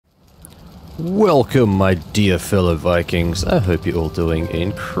Welcome, my dear fellow Vikings. I hope you're all doing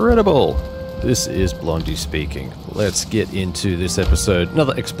incredible. This is Blondie speaking. Let's get into this episode.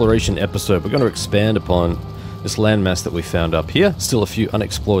 Another exploration episode. We're going to expand upon this landmass that we found up here. Still a few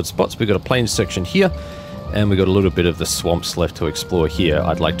unexplored spots. We've got a plains section here, and we've got a little bit of the swamps left to explore here.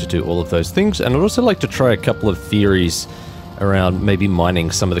 I'd like to do all of those things, and I'd also like to try a couple of theories around maybe mining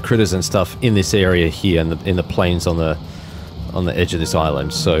some of the critters and stuff in this area here, in the plains on the edge of this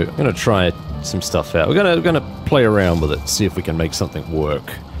island. So I'm going to try some stuff out. We're going to play around with it, see if we can make something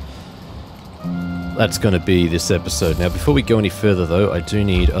work. That's going to be this episode. Now, before we go any further, though, I do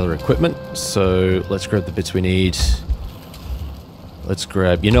need other equipment. So let's grab the bits we need. Let's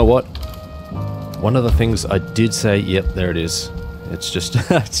grab... You know what? One of the things I did say... Yep, there it is. It's just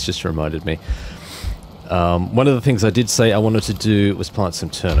it's just reminded me. One of the things I did say I wanted to do was plant some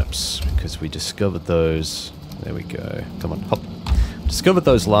turnips, because we discovered those. There we go. Come on, hop. Discovered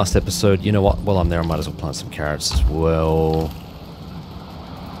those last episode. You know what? While I'm there, I might as well plant some carrots as well.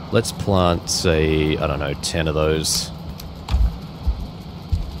 Let's plant, say, I don't know, 10 of those.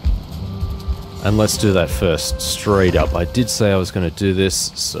 And let's do that first, straight up. I did say I was going to do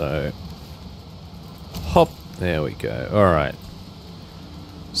this, so... Hop. There we go. Alright.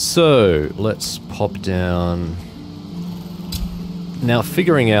 So, let's pop down. Now,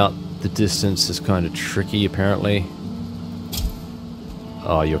 figuring out the distance is kind of tricky, apparently.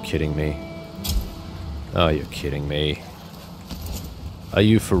 Oh, you're kidding me. Oh, you're kidding me. Are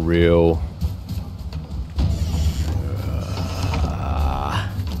you for real?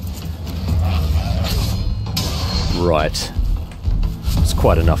 Right. It's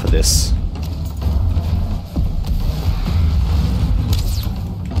quite enough of this.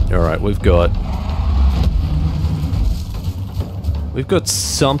 Alright, we've got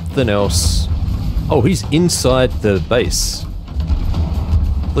something else. Oh, he's inside the base.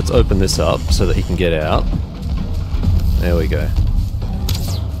 Let's open this up so that he can get out. There we go.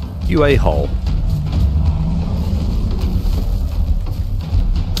 You a-hole.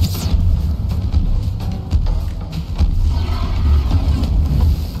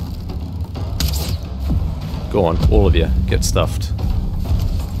 Go on, all of you, get stuffed.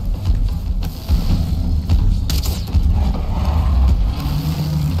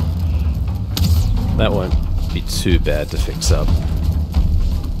 That won't be too bad to fix up.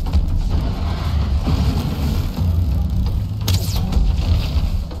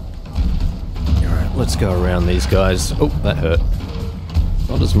 Alright, let's go around these guys. Oh, that hurt.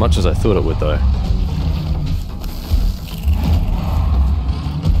 Not as much as I thought it would, though.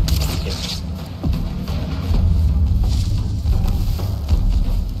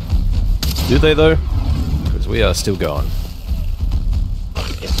 Do they, though? Because we are still going.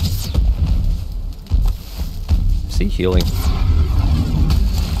 Is he healing?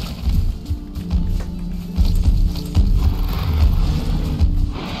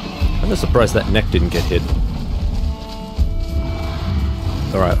 I'm just surprised that neck didn't get hit.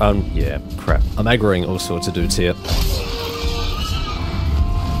 Alright, yeah, crap. I'm aggroing all sorts of dudes here.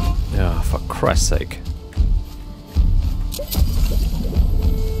 Oh, for Christ's sake.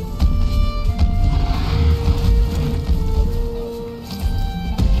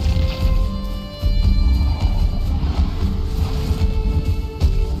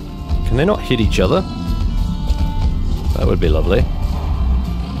 Can they not hit each other? That would be lovely.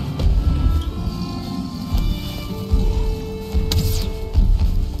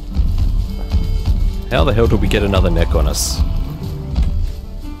 How the hell did we get another neck on us?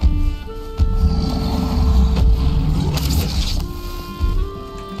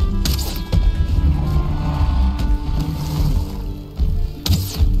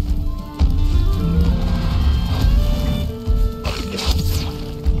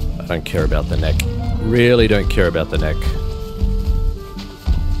 I don't care about the neck. Really don't care about the neck.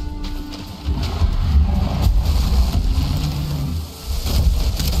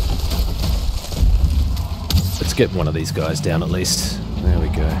 Let's get one of these guys down at least. There we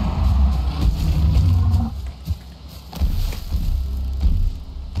go.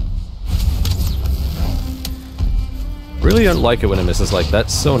 Really don't like it when it misses like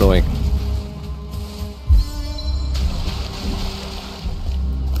that. So annoying.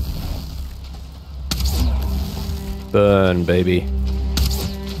 Burn, baby.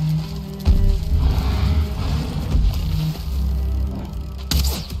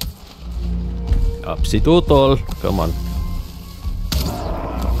 Upsy doodle. Come on.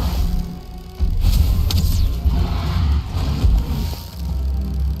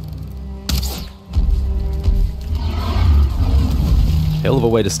 Hell of a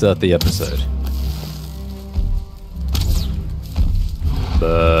way to start the episode.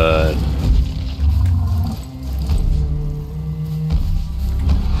 Burn.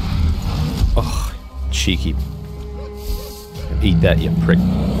 cheeky. Eat that, you prick.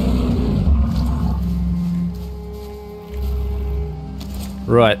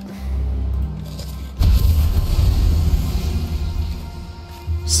 Right.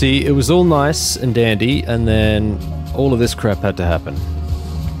 See, it was all nice and dandy, and then all of this crap had to happen.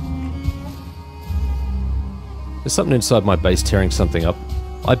 There's something inside my base tearing something up.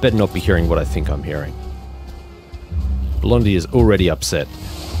 I better not be hearing what I think I'm hearing. Blondie is already upset.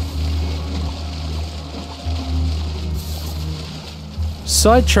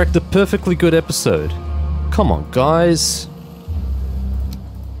 Sidetracked a perfectly good episode. Come on, guys.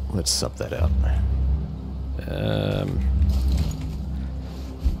 Let's sub that out.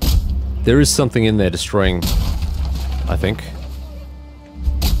 There is something in there destroying, I think.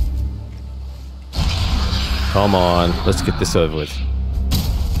 Come on, let's get this over with.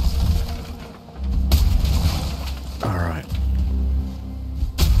 Alright.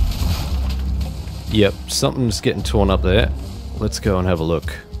 Yep, something's getting torn up there. Let's go and have a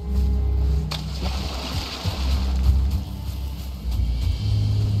look.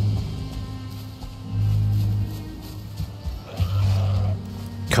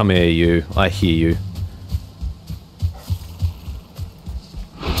 Come here, you. I hear you.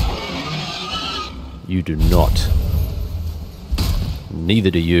 You do not. Neither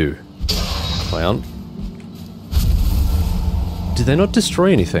do you, clown. Did they not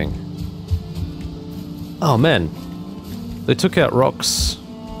destroy anything? Oh man. They took out rocks.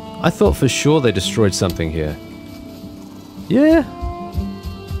 I thought for sure they destroyed something here. Yeah?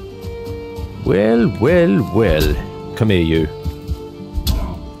 Well, well, well. Come here, you.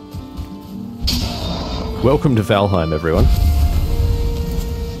 Welcome to Valheim, everyone.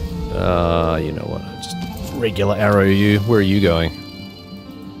 You know what? Just regular arrow you. Where are you going?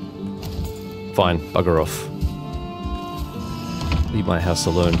 Fine, bugger off. Leave my house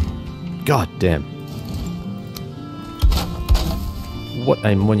alone. God damn. What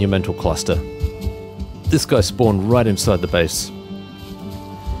a monumental cluster. This guy spawned right inside the base.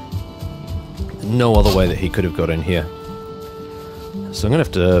 No other way that he could have got in here. So I'm gonna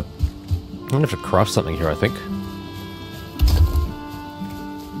have to craft something here, I think.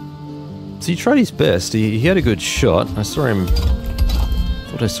 So he tried his best. He had a good shot. I saw him...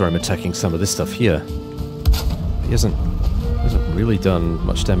 thought I saw him attacking some of this stuff here. He hasn't really done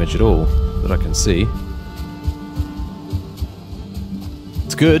much damage at all that I can see.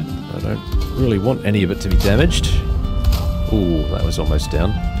 It's good. I don't really want any of it to be damaged. Ooh, that was almost down.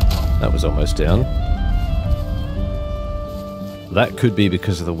 That was almost down. That could be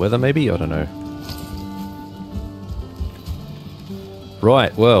because of the weather, maybe? I don't know.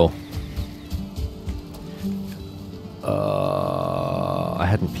 Right, well. I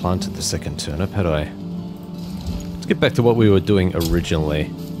hadn't planted the second turnip, had I? Let's get back to what we were doing originally.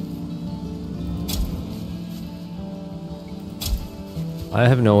 I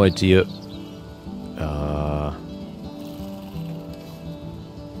have no idea.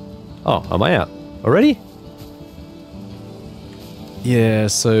 Oh, am I out already? Yeah,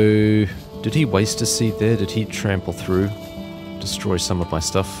 so... did he waste a seed there? Did he trample through? Destroy some of my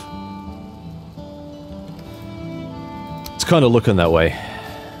stuff? It's kind of looking that way.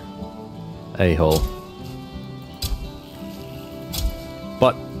 A-hole.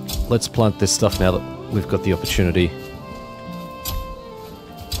 But, let's plant this stuff now that we've got the opportunity.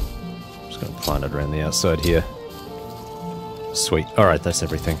 I'm just going to plant it around the outside here. Sweet. Alright, that's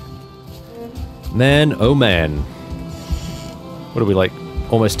everything. Man, oh man. What are we, like,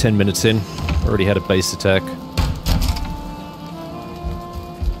 almost 10 minutes in? Already had a base attack.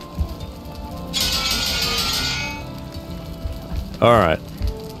 Alright.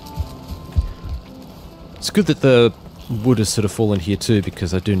 It's good that the wood has sort of fallen here too,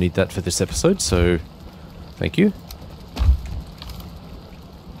 because I do need that for this episode, so thank you.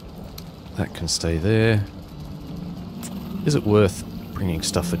 That can stay there. Is it worth bringing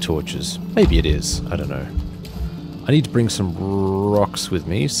stuff for torches? Maybe it is, I don't know. I need to bring some rocks with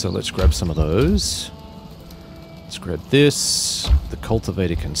me, so let's grab some of those. Let's grab this. The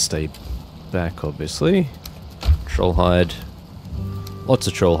cultivator can stay back, obviously. Troll hide. Lots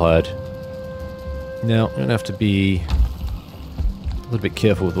of troll hide. Now, I'm going to have to be a little bit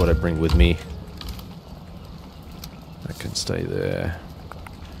careful with what I bring with me. That can stay there.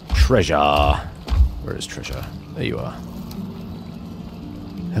 Treasure! Where is treasure? There you are.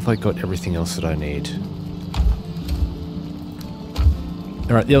 Have I got everything else that I need?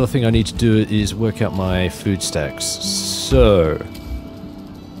 Alright, the other thing I need to do is work out my food stacks. So,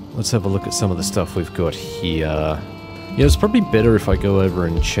 let's have a look at some of the stuff we've got here. Yeah, it's probably better if I go over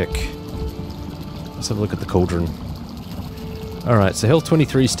and check. Let's have a look at the cauldron. Alright, so health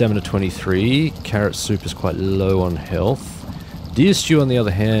 23, stamina 23. Carrot soup is quite low on health. Deer stew, on the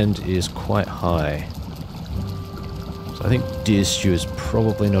other hand, is quite high. So I think deer stew is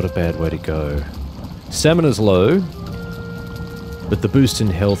probably not a bad way to go. Stamina's low, but the boost in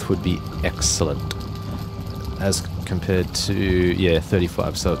health would be excellent. As compared to, yeah,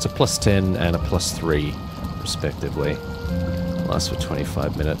 35. So it's a plus 10 and a plus 3, respectively. Lasts for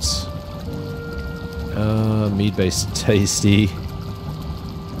 25 minutes. Mead-based tasty.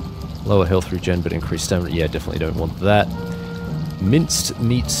 Lower health regen, but increased stamina. Yeah, definitely don't want that. Minced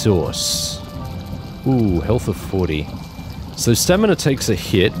meat sauce. Ooh, health of 40. So stamina takes a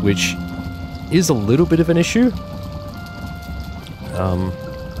hit, which is a little bit of an issue.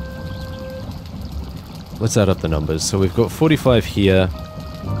 Let's add up the numbers. So we've got 45 here.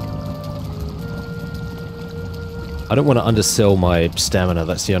 I don't want to undersell my stamina,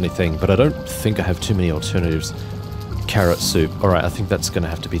 that's the only thing, but I don't think I have too many alternatives. Carrot soup. Alright, I think that's going to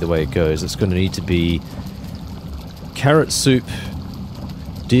have to be the way it goes. It's going to need to be carrot soup,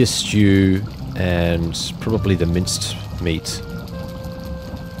 deer stew, and probably the minced meat.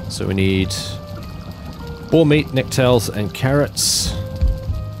 So we need boar meat, necktails, and carrots.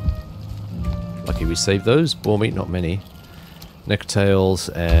 Lucky we saved those. Boar meat, not many. Necktails,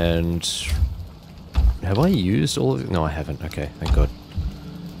 and... Have I used all of it? No, I haven't. Okay, thank God.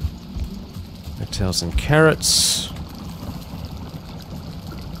 Necktails and carrots.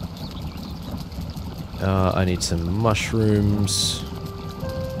 I need some mushrooms.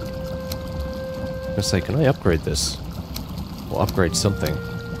 I'm gonna say, can I upgrade this? Or upgrade something?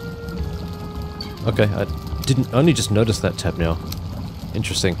 Okay, I didn't only just noticed that tab now.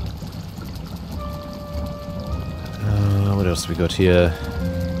 Interesting. What else have we got here?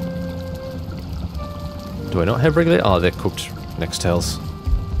 Do I not have regular? Oh, they're cooked necktails.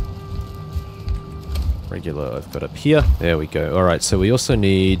 Regular I've got up here. There we go. Alright, so we also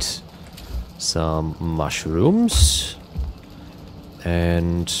need some mushrooms.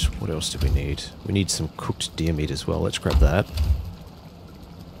 And what else do we need? We need some cooked deer meat as well. Let's grab that.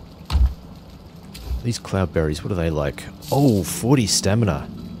 These cloudberries, what are they like? Oh, 40 stamina.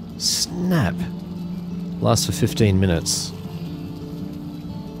 Snap. Lasts for 15 minutes.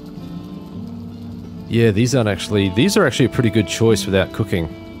 Yeah, these are actually a pretty good choice without cooking,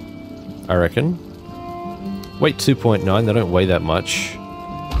 I reckon. Weight 2.9, they don't weigh that much.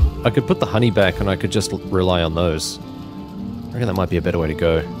 I could put the honey back and I could just rely on those. I reckon that might be a better way to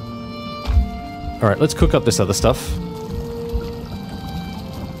go. Alright, let's cook up this other stuff.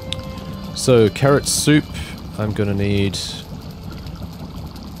 So, carrot soup, I'm gonna need...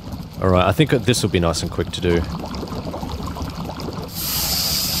 Alright, I think this will be nice and quick to do.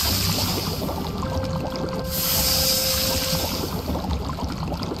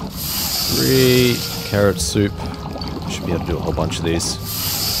 3 carrot soup. Should be able to do a whole bunch of these.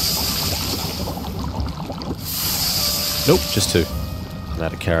 Nope, just 2. I'm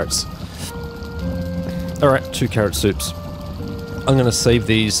out of carrots. Alright, 2 carrot soups. I'm going to save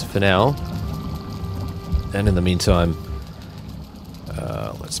these for now. And in the meantime,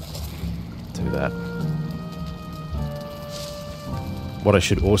 let's do that. What I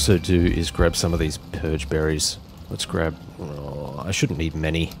should also do is grab some of these purge berries. Let's grab... Oh, I shouldn't need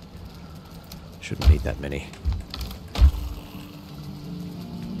many. Shouldn't need that many.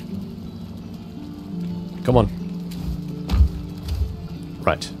 Come on.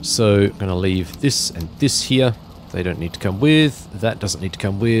 Right, so I'm going to leave this and this here. They don't need to come with. That doesn't need to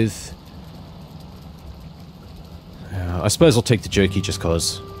come with. I suppose I'll take the jerky just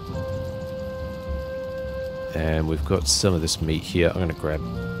cause. And we've got some of this meat here. I'm going to grab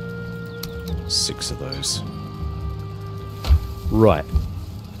 6 of those. Right.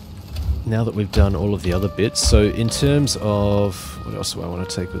 Now that we've done all of the other bits, so in terms of... What else do I want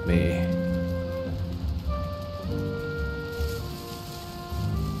to take with me?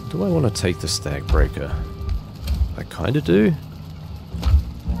 Do I want to take the stag breaker? I kind of do.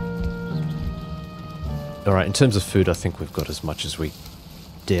 Alright, in terms of food, I think we've got as much as we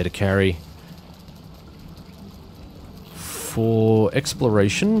dare to carry. For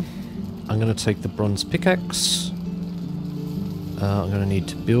exploration, I'm going to take the bronze pickaxe. I'm going to need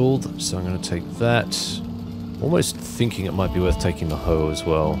to build, so I'm going to take that. Almost thinking it might be worth taking the hoe as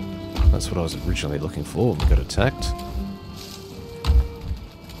well. That's what I was originally looking for when we got attacked.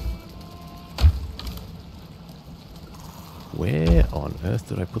 Where on earth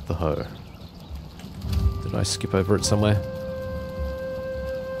did I put the hoe? Did I skip over it somewhere?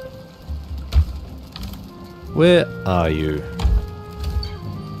 Where are you?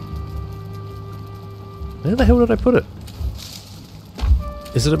 Where the hell did I put it?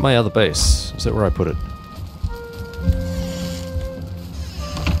 Is it at my other base? Is that where I put it?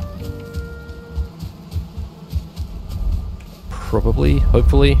 Probably,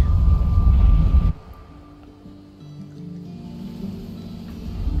 hopefully.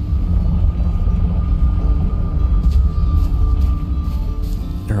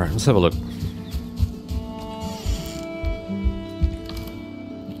 Alright, let's have a look.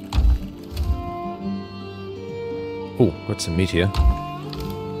 Oh, got some meat here.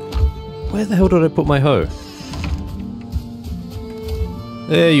 Where the hell did I put my hoe?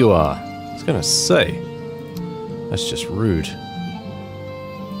 There you are. I was gonna say. That's just rude.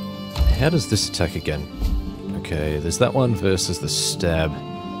 How does this attack again? Okay, there's that one versus the stab.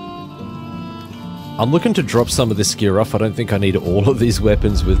 I'm looking to drop some of this gear off. I don't think I need all of these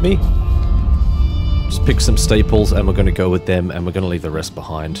weapons with me. Just pick some staples and we're going to go with them and we're going to leave the rest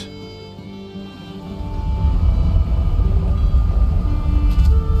behind.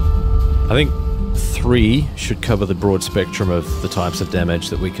 I think 3 should cover the broad spectrum of the types of damage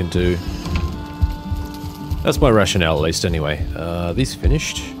that we can do. That's my rationale, at least, anyway. These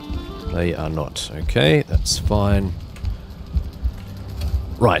finished? They are not. Okay, that's fine.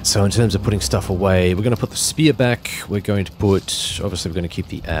 Right, so in terms of putting stuff away, we're going to put the spear back. We're going to put... Obviously, we're going to keep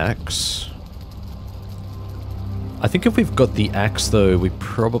the axe. I think if we've got the axe, though, we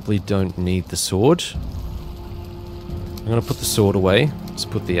probably don't need the sword. I'm going to put the sword away. Let's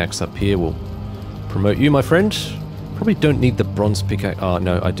put the axe up here. We'll promote you, my friend. Probably don't need the bronze pickaxe. Oh,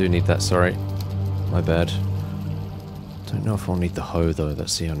 no, I do need that, sorry. My bad. Don't know if I'll need the hoe, though.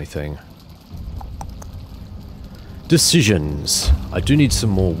 That's the only thing. Decisions. I do need some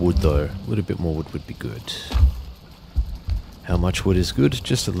more wood, though. A little bit more wood would be good. How much wood is good?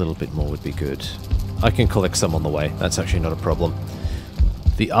 Just a little bit more would be good. I can collect some on the way. That's actually not a problem.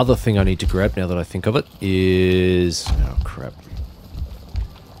 The other thing I need to grab, now that I think of it, is... Oh, crap.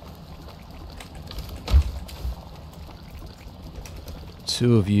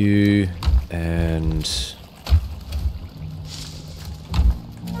 Two of you, and...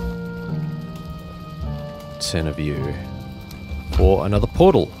 10 of you for another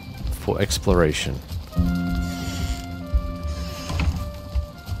portal for exploration.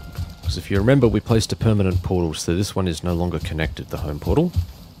 Because if you remember, we placed a permanent portal, so this one is no longer connected, the home portal.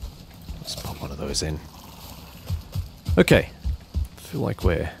 Let's pop one of those in. Okay. I feel like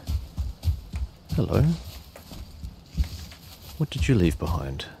we're... Hello. What did you leave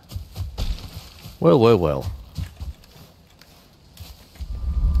behind? Well, well, well.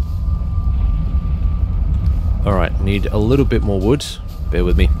 Alright, need a little bit more wood. Bear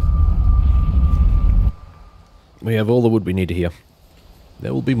with me. We have all the wood we need here.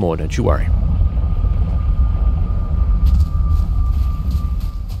 There will be more, don't you worry.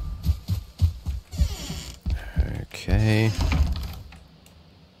 Okay.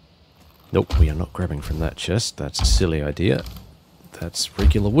 Nope, we are not grabbing from that chest. That's a silly idea. That's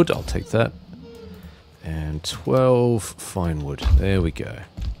regular wood, I'll take that. And 12 fine wood. There we go.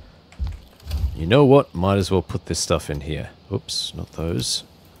 You know what? Might as well put this stuff in here. Oops, not those.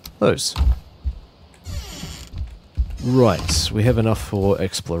 Those. Right, we have enough for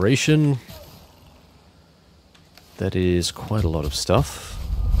exploration. That is quite a lot of stuff.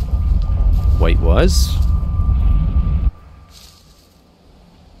 Weight-wise.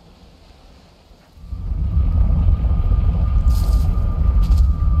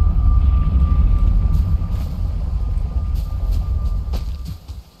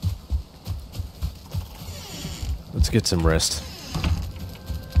 Let's get some rest.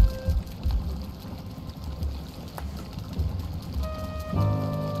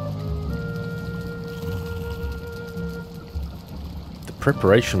 The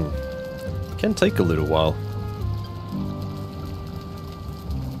preparation can take a little while.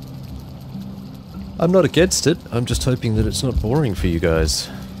 I'm not against it, I'm just hoping that it's not boring for you guys.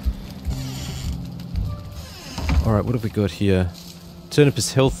 Alright, what have we got here? Turnip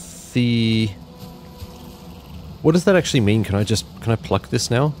is healthy... What does that actually mean? Can I pluck this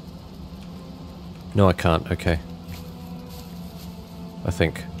now? No, I can't. Okay. I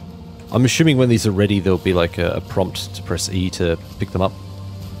think. I'm assuming when these are ready, there'll be like a prompt to press E to pick them up.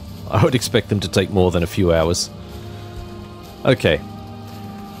 I would expect them to take more than a few hours. Okay.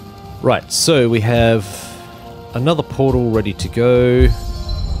 Right, so we have another portal ready to go.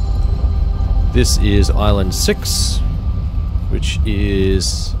 This is Island 6, which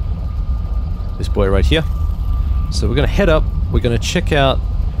is this boy right here. So we're going to head up, we're going to check out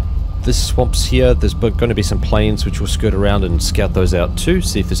the swamps here. There's going to be some plains which we'll skirt around and scout those out too,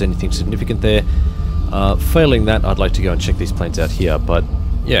 see if there's anything significant there. Failing that, I'd like to go and check these plains out here, but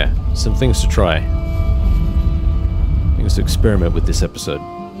yeah, some things to try. Things to experiment with this episode.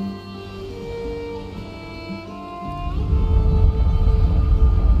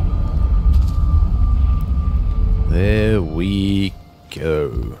 There we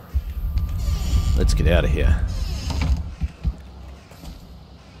go. Let's get out of here.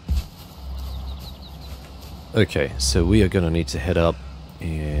 Okay, so we are going to need to head up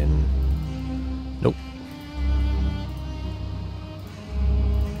in... Nope.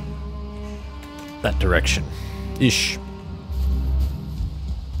 That direction. Ish.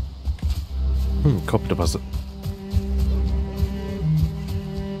 Copper deposit.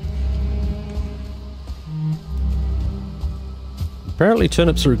 Apparently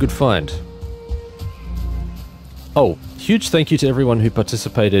turnips are a good find. Oh, huge thank you to everyone who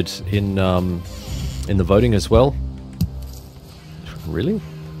participated in the voting as well. Really?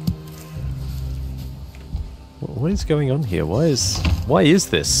 What is going on here? Why is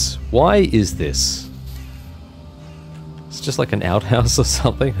this? Why is this? It's just like an outhouse or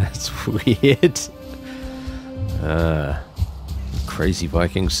something. That's weird. Crazy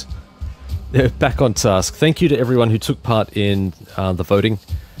Vikings. They're back on task. Thank you to everyone who took part in the voting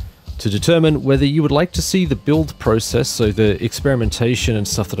to determine whether you would like to see the build process, so the experimentation and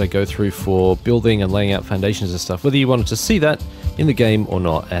stuff that I go through for building and laying out foundations and stuff, whether you wanted to see that in the game or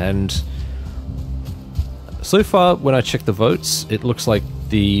not. And so far, when I check the votes, it looks like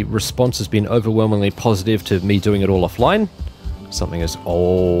the response has been overwhelmingly positive to me doing it all offline. Something is...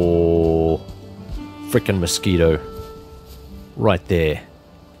 Oh... Frickin' mosquito. Right there.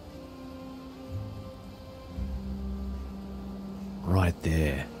 Right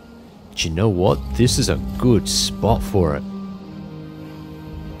there. But you know what? This is a good spot for it.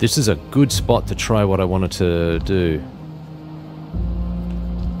 This is a good spot to try what I wanted to do.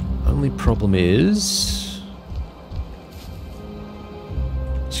 Only problem is...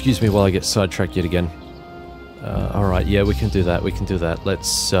 Excuse me while I get sidetracked yet again. Alright, yeah, we can do that, we can do that.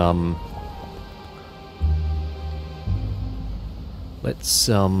 Let's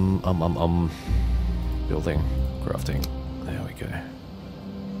building, crafting. There we go.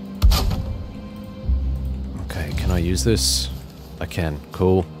 Okay, can I use this? I can,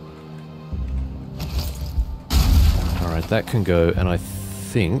 cool. Alright, that can go, and I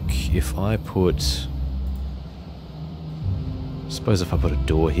think if I put... I suppose if I put a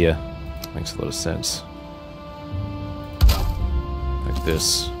door here, makes a lot of sense. Like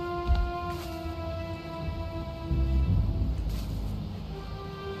this.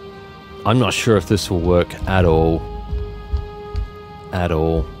 I'm not sure if this will work at all. At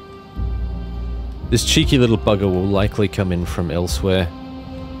all. This cheeky little bugger will likely come in from elsewhere.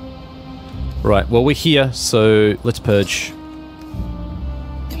 Right, well we're here, so let's purge.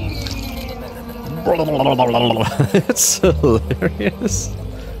 It's hilarious.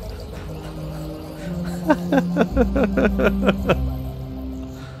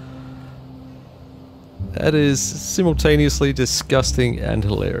 That is simultaneously disgusting and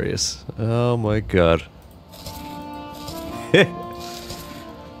hilarious. Oh my god.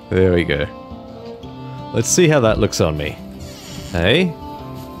 There we go. Let's see how that looks on me. Hey?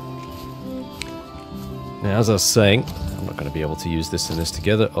 Now, as I was saying, I'm not going to be able to use this and this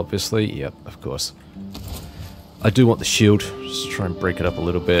together, obviously. Yep, of course. I do want the shield. Just try and break it up a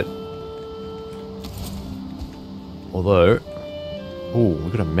little bit. Although... Oh,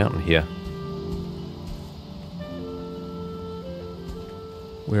 we've got a mountain here.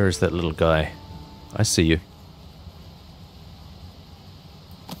 Where is that little guy? I see you.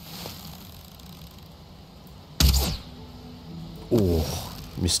 Oh,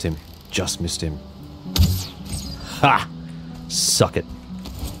 missed him. Just missed him. Ha! Suck it.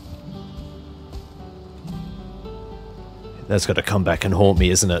 That's got to come back and haunt me,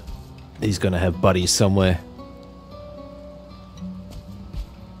 isn't it? He's going to have buddies somewhere.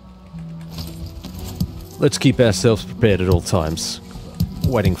 Let's keep ourselves prepared at all times.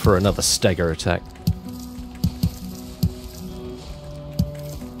 Waiting for another stagger attack.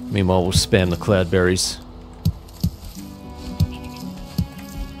 Meanwhile, we'll spam the cloudberries.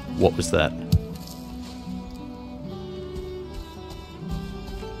 What was that?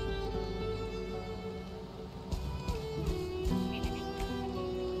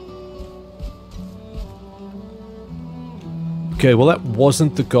 Okay, well that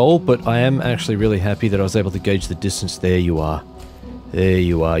wasn't the goal, but I am actually really happy that I was able to gauge the distance. There you are. There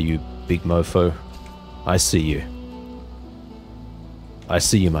you are, you big mofo. I see you. I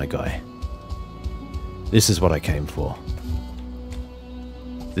see you, my guy. This is what I came for.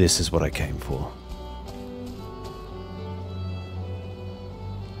 This is what I came for.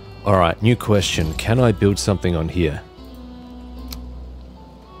 Alright, new question. Can I build something on here?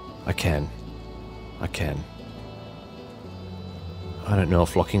 I can. I can. I don't know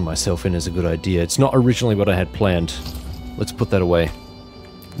if locking myself in is a good idea. It's not originally what I had planned. Let's put that away.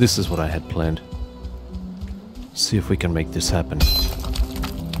 This is what I had planned. Let's see if we can make this happen.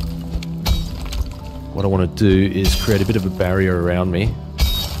 What I want to do is create a bit of a barrier around me.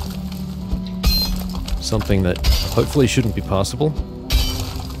 Something that hopefully shouldn't be passable.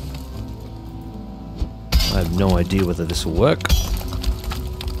 I have no idea whether this will work.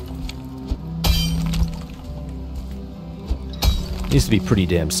 Needs to be pretty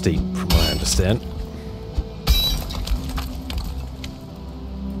damn steep, from what I understand.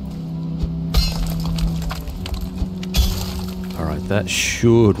 Alright, that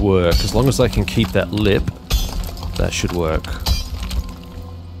should work. As long as I can keep that lip, that should work.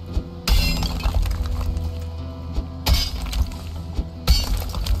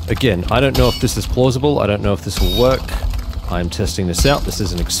 Again, I don't know if this is plausible. I don't know if this will work. I'm testing this out. This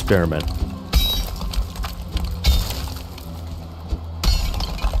is an experiment.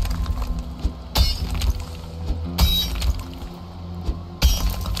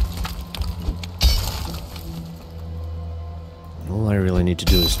 All I really need to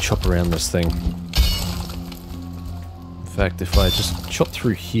do is chop around this thing. In fact, if I just chop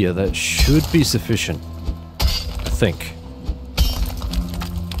through here, that should be sufficient. I think.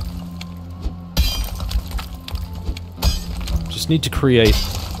 Just need to create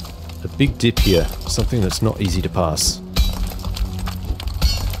a big dip here, something that's not easy to pass.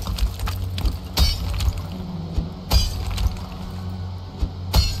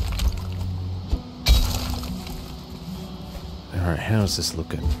 Alright, how's this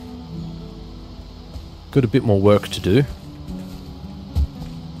looking? Got a bit more work to do,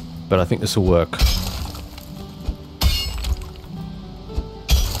 but I think this will work.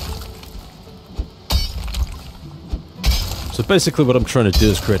 So basically what I'm trying to do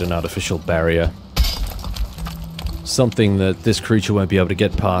is create an artificial barrier. Something that this creature won't be able to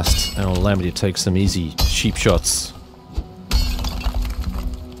get past, and will allow me to take some easy cheap shots.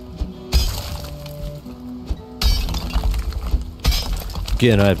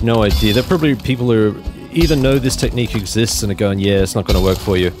 Again, I have no idea. There are probably people who either know this technique exists and are going, yeah, it's not going to work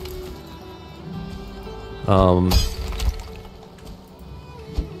for you.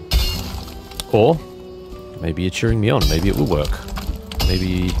 Or maybe you're cheering me on. Maybe it will work.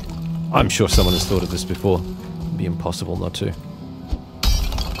 Maybe... I'm sure someone has thought of this before. It'd be impossible not to.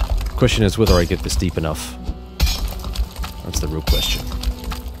 Question is whether I get this deep enough. That's the real question.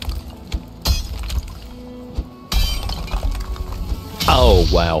 Oh,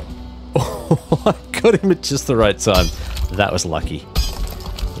 wow. I got him at just the right time. That was lucky.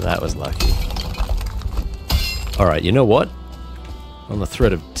 That was lucky. Alright, you know what? On the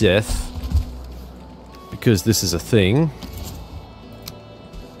threat of death... because this is a thing.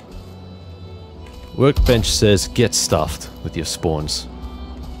 Workbench says get stuffed with your spawns.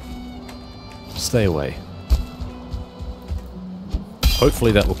 Stay away.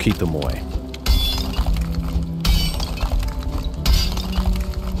 Hopefully that will keep them away.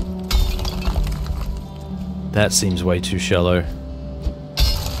 That seems way too shallow.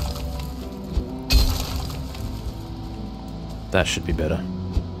 That should be better.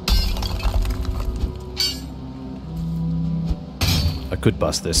 I could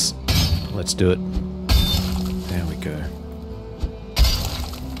bust this. Let's do it. There we go.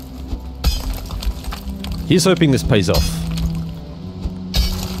 Here's hoping this pays off.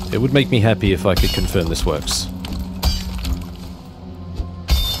 It would make me happy if I could confirm this works.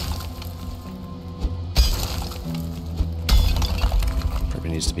 Probably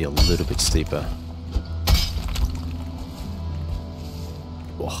needs to be a little bit steeper.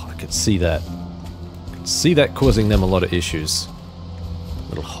 Oh, I could see that. I could see that causing them a lot of issues.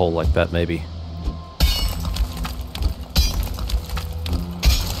 Little hole like that, maybe.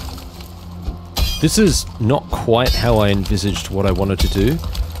 This is not quite how I envisaged what I wanted to do.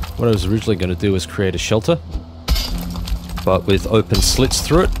 What I was originally going to do was create a shelter, but with open slits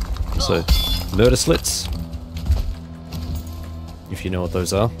through it. So, murder slits, if you know what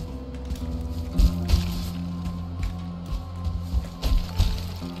those are.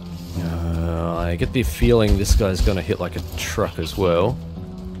 I get the feeling this guy's going to hit like a truck as well.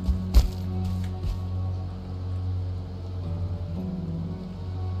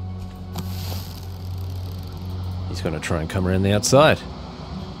 He's going to try and come around the outside.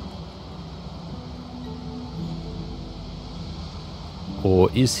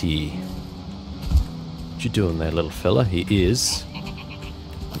 Or is he? What you doing there, little fella? He is.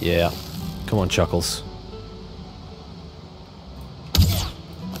 Yeah. Come on, Chuckles.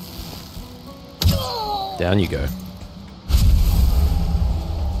 Down you go.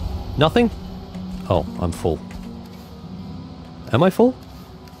 Nothing? Oh, I'm full. Am I full?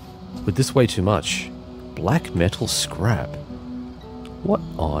 Would this weigh too much? Black metal scrap. What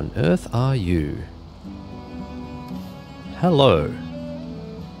on earth are you? Hello.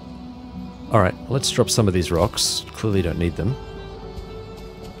 Alright, let's drop some of these rocks. Clearly don't need them.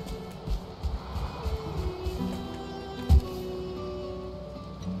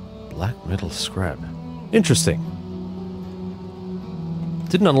 Black metal scrap. Interesting.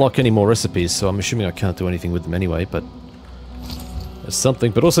 Didn't unlock any more recipes, so I'm assuming I can't do anything with them anyway, but that's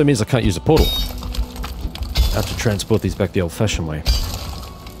something. But also means I can't use a portal. I have to transport these back the old-fashioned way.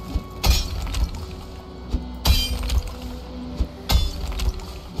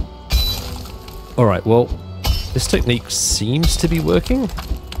 Alright, well, this technique seems to be working.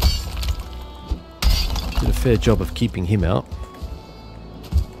 Did a fair job of keeping him out.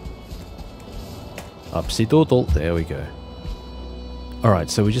 Upsy doodle, there we go. Alright,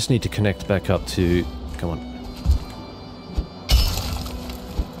 so we just need to connect back up to... Come on.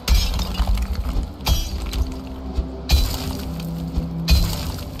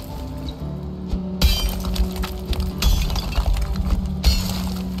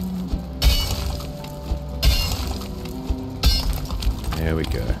 There we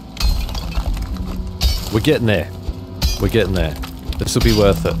go. We're getting there. We're getting there. This will be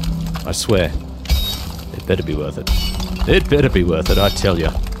worth it. I swear. It better be worth it. It better be worth it, I tell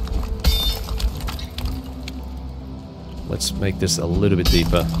ya. Let's make this a little bit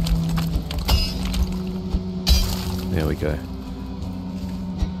deeper. There we go.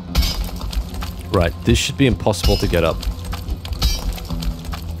 Right, this should be impossible to get up.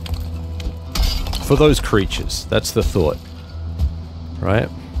 For those creatures, that's the thought. Right?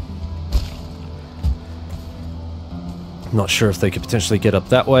 Not sure if they could potentially get up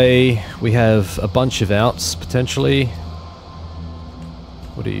that way. We have a bunch of outs, potentially.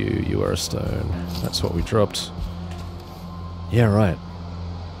 What are you? You are a stone. That's what we dropped. Yeah, right.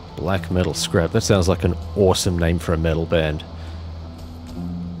 Black metal scrap. That sounds like an awesome name for a metal band.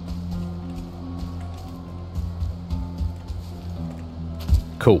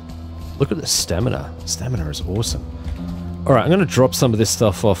 Cool. Look at the stamina. Stamina is awesome. Alright, I'm going to drop some of this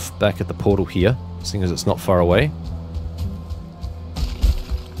stuff off back at the portal here, seeing as it's not far away.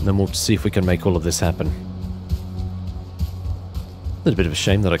 And then we'll see if we can make all of this happen. A little bit of a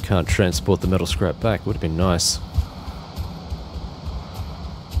shame that I can't transport the metal scrap back. Would have been nice.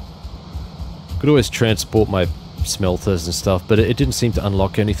 Could always transport my smelters and stuff, but it didn't seem to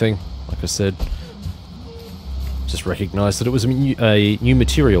unlock anything. Like I said, just recognized that it was a new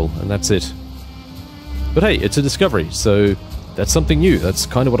material, and that's it. But hey, it's a discovery, so that's something new. That's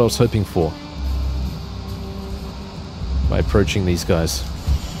kind of what I was hoping for by approaching these guys.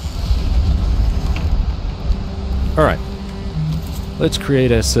 Alright. Let's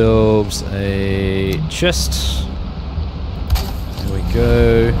create ourselves a chest. There we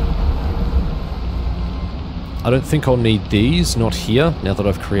go. I don't think I'll need these, not here, now that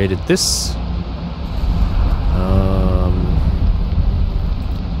I've created this.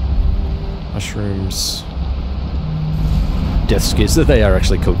 Mushrooms. Death skeeters. They are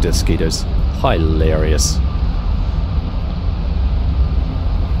actually called death skeeters. Hilarious.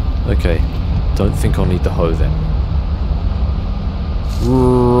 Okay. Don't think I'll need the hoe then.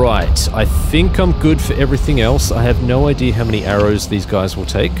 Right. I think I'm good for everything else. I have no idea how many arrows these guys will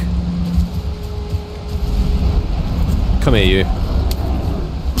take. Come here, you.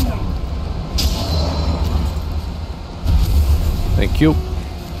 Thank you.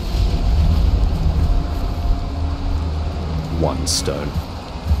 One stone.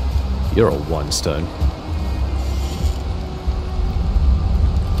 You're a one stone.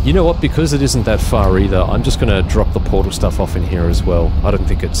 You know what? Because it isn't that far either, I'm just going to drop the portal stuff off in here as well. I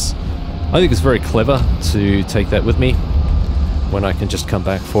think it's very clever to take that with me when I can just come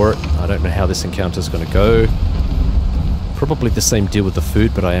back for it. I don't know how this encounter's going to go. Probably the same deal with the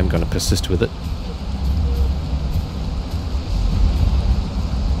food, but I am going to persist with it.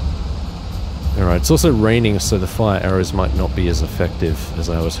 Alright, it's also raining, so the fire arrows might not be as effective as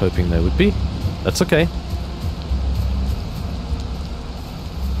I was hoping they would be. That's okay.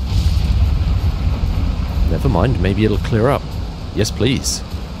 Never mind, maybe it'll clear up. Yes, please.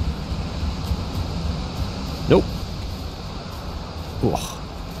 Nope. Ugh.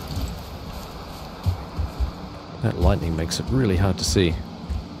 That lightning makes it really hard to see.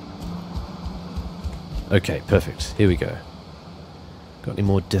 Okay, perfect. Here we go. Got any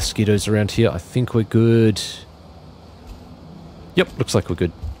more mosquitoes around here? I think we're good. Yep, looks like we're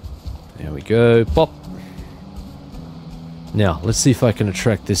good. There we go. Pop. Now, let's see if I can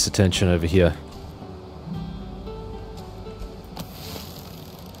attract this attention over here.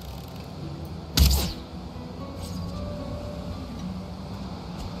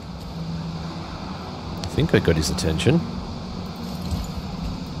 I think I got his attention.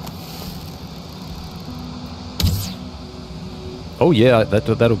 Oh yeah,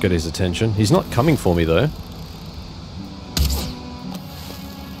 that'll get his attention. He's not coming for me though.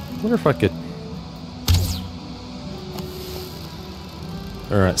 I wonder if I could...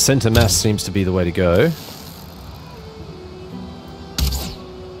 Alright, center mass seems to be the way to go.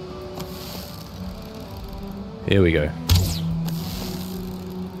 Here we go.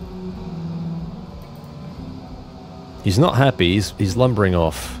 He's not happy, he's lumbering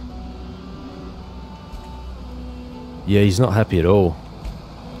off. Yeah, he's not happy at all.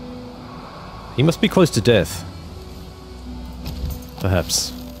 He must be close to death.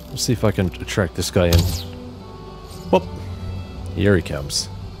 Perhaps. Let's see if I can attract this guy in. Whoop! Here he comes.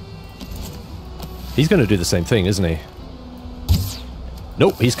 He's gonna do the same thing, isn't he?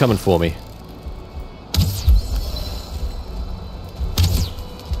 Nope, he's coming for me.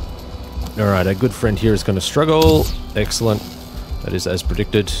 Alright, our good friend here is gonna struggle. Excellent. That is as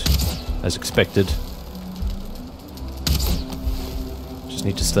predicted. As expected. Just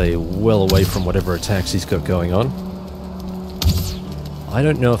need to stay well away from whatever attacks he's got going on. I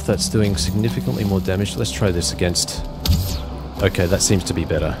don't know if that's doing significantly more damage. Let's try this against... Okay, that seems to be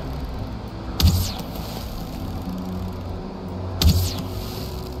better.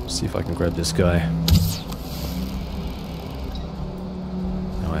 See if I can grab this guy.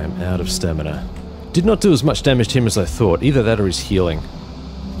 Now I am out of stamina. Did not do as much damage to him as I thought. Either that or he's healing.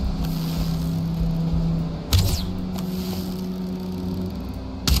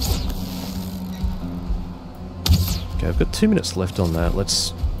 Okay, I've got 2 minutes left on that.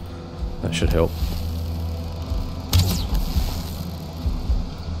 Let's... That should help.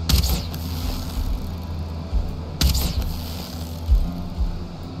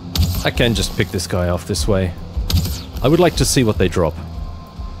 I can just pick this guy off this way. I would like to see what they drop.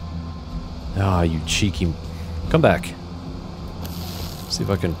 Ah, you cheeky... Come back. See if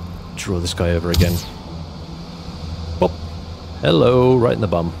I can draw this guy over again. Whoop. Hello, right in the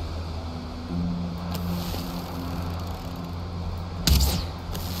bum.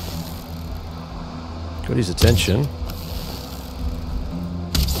 Got his attention.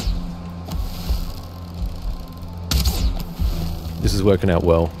 This is working out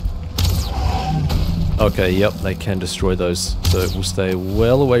well. Okay, yep, they can destroy those. So we'll stay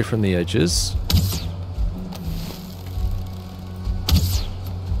well away from the edges.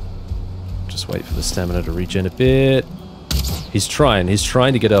 Just wait for the stamina to regen a bit. He's trying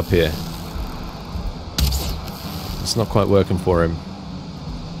to get up here. It's not quite working for him.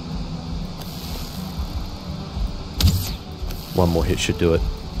 One more hit should do it.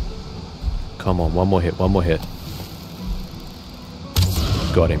 Come on, one more hit, one more hit.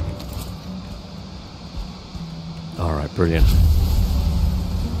 Got him. Alright, brilliant.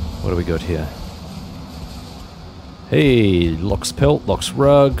 What do we got here? Hey, Locke's pelt, Locke's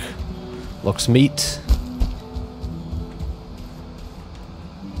rug, Locke's meat.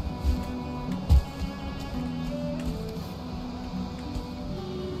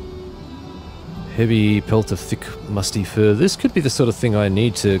 Heavy pelt of thick, musty fur. This could be the sort of thing I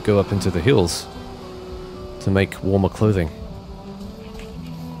need to go up into the hills to make warmer clothing.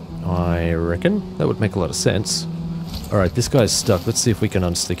 I reckon that would make a lot of sense. Alright, this guy's stuck. Let's see if we can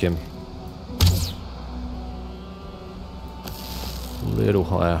unstick him. A little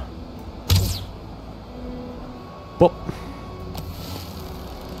higher. Whoop!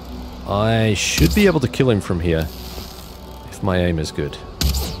 I should be able to kill him from here, if my aim is good.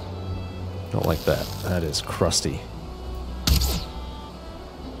 Not like that. That is crusty.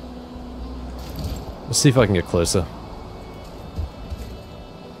 Let's see if I can get closer.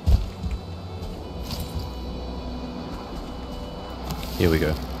 Here we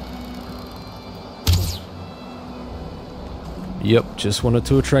go. Yep, just wanted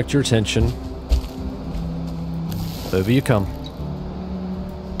to attract your attention. Over you come.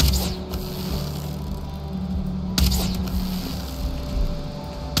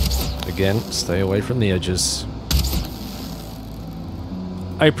 Again, stay away from the edges.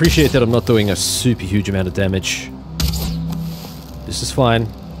 I appreciate that I'm not doing a super huge amount of damage. This is fine.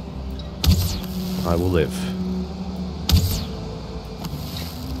 I will live.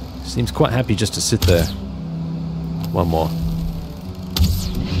 Seems quite happy just to sit there. One more.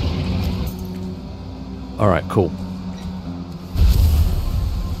 Alright, cool.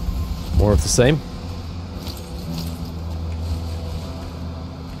 More of the same.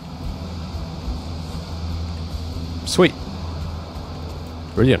 Sweet.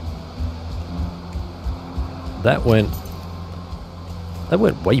 Brilliant. That went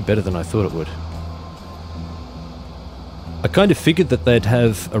way better than I thought it would. I kind of figured that they'd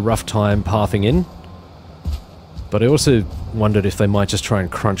have a rough time pathing in, but I also wondered if they might just try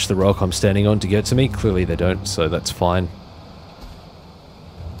and crunch the rock I'm standing on to get to me. Clearly they don't, so that's fine.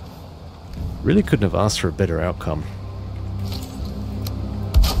 Really couldn't have asked for a better outcome.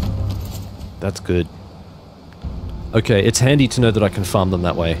 That's good. Okay, it's handy to know that I can farm them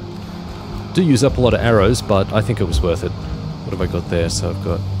that way. Do use up a lot of arrows, but I think it was worth it. What have I got there? So I've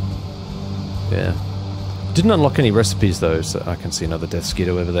got... yeah. Didn't unlock any recipes though, so I can see another death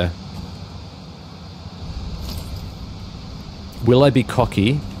skeeto over there. Will I be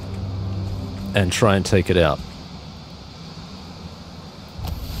cocky and try and take it out?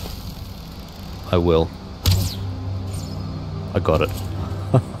 I will. I got it.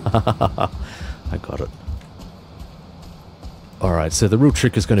 I got it. Alright, so the real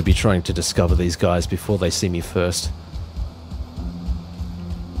trick is going to be trying to discover these guys before they see me first.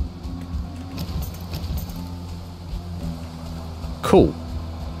 Cool.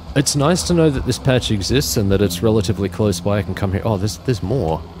 It's nice to know that this patch exists and that it's relatively close by. I can come here. Oh, there's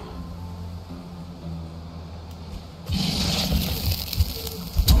more.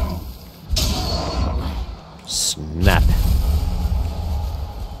 Snap.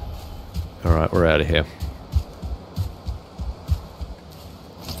 Alright, we're out of here.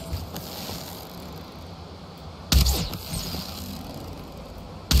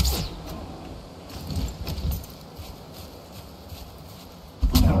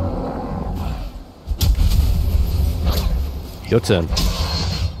 Your turn.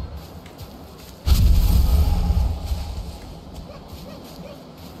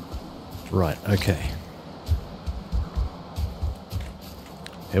 Right, okay.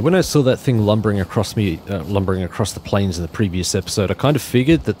 Yeah, when I saw that thing lumbering across the plains in the previous episode, I kind of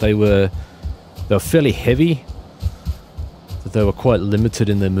figured that they were fairly heavy, that they were quite limited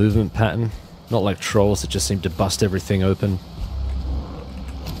in their movement pattern, not like trolls that just seem to bust everything open.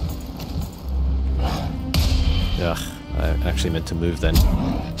 Ugh, I actually meant to move then.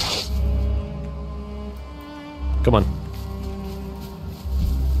 Come on.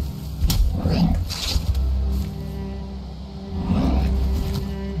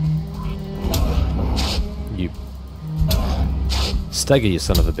 You stagger, you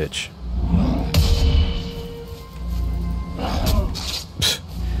son of a bitch.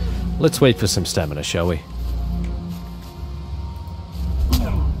 Let's wait for some stamina, shall we?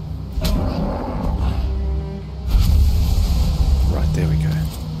 Right, there we go.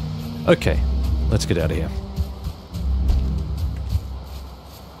 Okay, let's get out of here.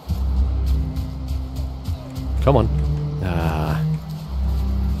 Come on. Ah.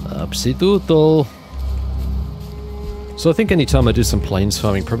 Upsi doodle. So I think anytime I do some plains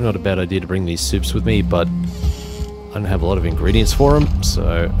farming, probably not a bad idea to bring these soups with me, but I don't have a lot of ingredients for them,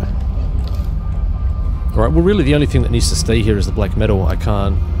 so... Alright, well really the only thing that needs to stay here is the black metal. I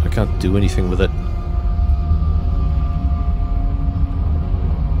can't do anything with it.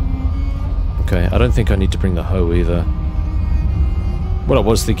 Okay, I don't think I need to bring the hoe either. What I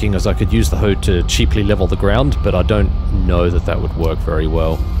was thinking is I could use the hoe to cheaply level the ground, but I don't know that that would work very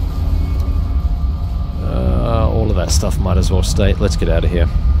well. All of that stuff might as well stay. Let's get out of here.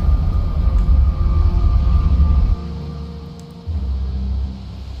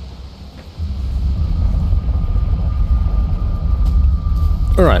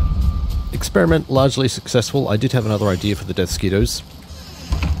 Alright. Experiment largely successful. I did have another idea for the death skeetos.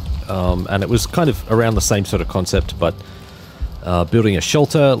 And it was kind of around the same sort of concept, but building a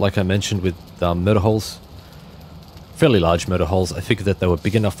shelter, like I mentioned, with murder holes. Fairly large murder holes. I figured that they were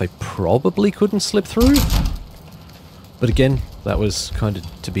big enough they probably couldn't slip through. But again, that was kind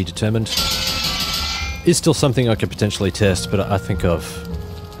of to be determined. Is still something I could potentially test, but I think I've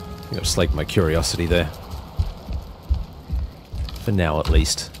slaked my curiosity there. For now, at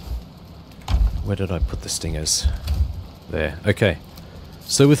least. Where did I put the stingers? There. Okay.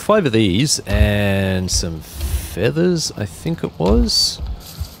 So with 5 of these and some feathers, I think it was,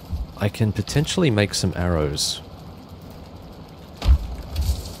 I can potentially make some arrows.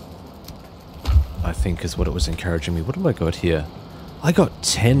 I think is what it was encouraging me. What have I got here? I got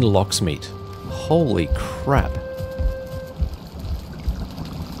 10 lox meat. Holy crap.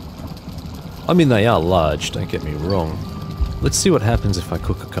 I mean, they are large, don't get me wrong. Let's see what happens if I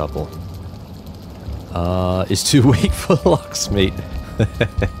cook a couple. It's too weak for lox meat.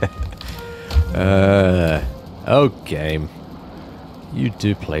 Oh, game. You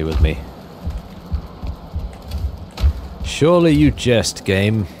do play with me. Surely you jest,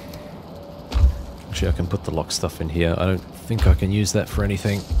 game. Actually, I can put the lock stuff in here. I don't think I can use that for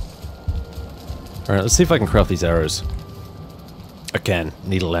anything. Alright, let's see if I can craft these arrows. I can.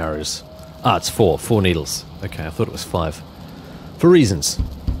 Needle arrows. Ah, it's 4. 4 needles. Okay, I thought it was 5. For reasons.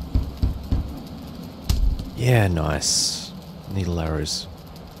 Yeah, nice. Needle arrows.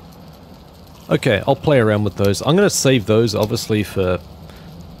 Okay, I'll play around with those. I'm going to save those, obviously, for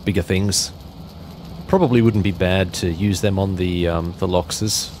bigger things. Probably wouldn't be bad to use them on the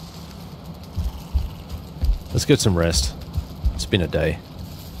Loxes. Let's get some rest. It's been a day.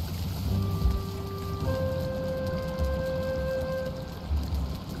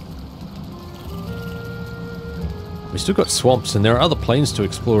 We still got swamps, and there are other plains to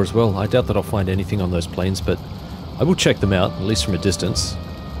explore as well. I doubt that I'll find anything on those plains, but I will check them out, at least from a distance.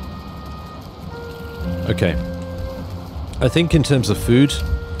 Okay. I think in terms of food,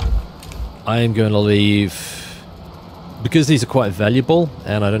 I am going to leave... Because these are quite valuable,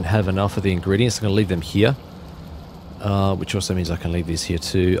 and I don't have enough of the ingredients, I'm going to leave them here. Which also means I can leave these here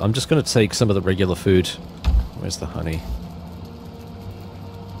too. I'm just going to take some of the regular food. Where's the honey?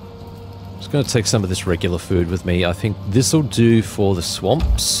 Just going to take some of this regular food with me. I think this will do for the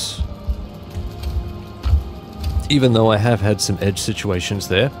swamps. Even though I have had some edge situations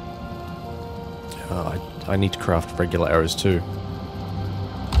there. I need to craft regular arrows too.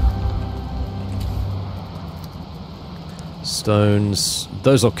 Stones.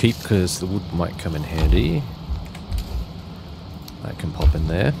 Those I'll keep because the wood might come in handy. That can pop in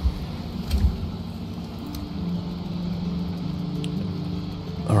there.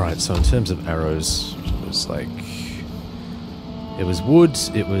 Alright, so in terms of arrows, it was like... It was wood,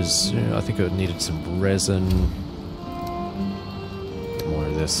 it was... I think it needed some resin. Get more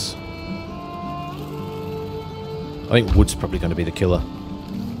of this. I think wood's probably going to be the killer.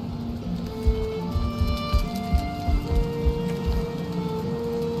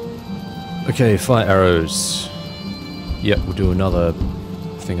 Okay, fire arrows. Yep, we'll do another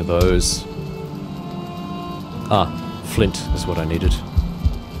thing of those. Ah, flint is what I needed.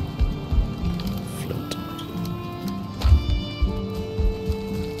 Flint.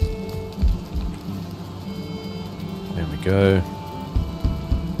 There we go.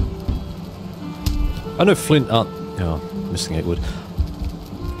 I know flint aren't... Oh, missing 8 wood.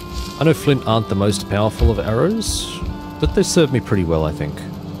 I know flint aren't the most powerful of arrows, but they serve me pretty well, I think.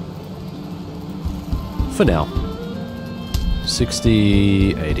 For now.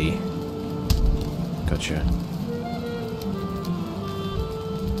 60, 80. Gotcha.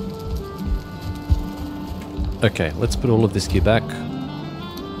 Okay, let's put all of this gear back.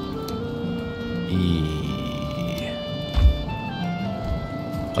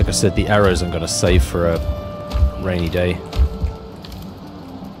 Like I said, the arrows I'm going to save for a rainy day.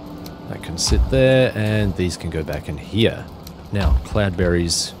 That can sit there, and these can go back in here. Now,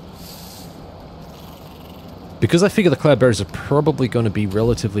 cloudberries. Because I figure the cloudberries are probably going to be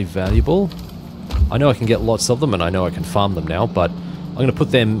relatively valuable, I know I can get lots of them, and I know I can farm them now, but I'm going to put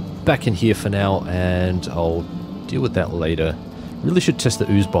them back in here for now, and I'll deal with that later. Really should test the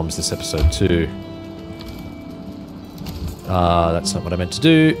ooze bombs this episode, too. That's not what I meant to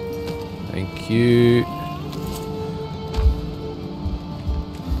do. Thank you.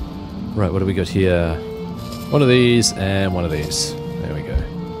 Right, what do we got here? One of these, and one of these. There we go.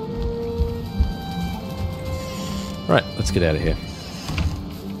 Right, let's get out of here.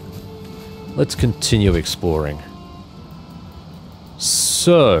 Let's continue exploring.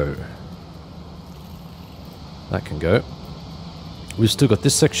 So... that can go. We've still got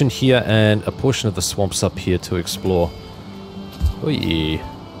this section here and a portion of the swamps up here to explore. Oh yeah.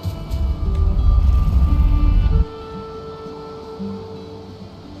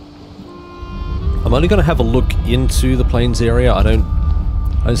 I'm only going to have a look into the plains area. I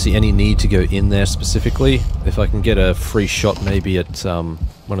don't see any need to go in there specifically. If I can get a free shot maybe at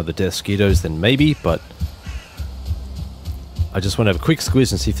one of the death skeetos, then maybe, but I just want to have a quick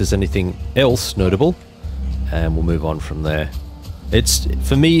squeeze and see if there's anything else notable, and we'll move on from there.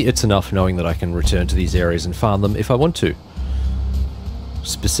 For me, it's enough knowing that I can return to these areas and farm them if I want to.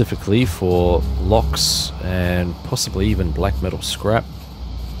 Specifically for locks and possibly even black metal scrap.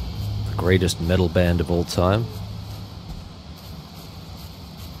 The greatest metal band of all time.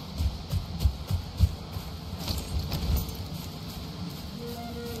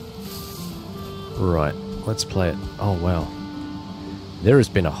 Right, let's play it. Oh wow. There has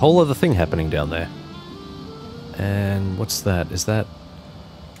been a whole other thing happening down there. And what's that? Is that...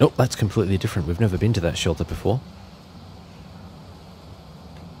 Nope, that's completely different. We've never been to that shelter before.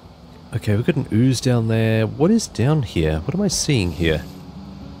 Okay, we've got an ooze down there. What is down here? What am I seeing here?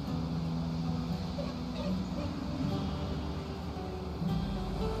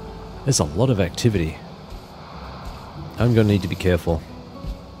 There's a lot of activity. I'm going to need to be careful.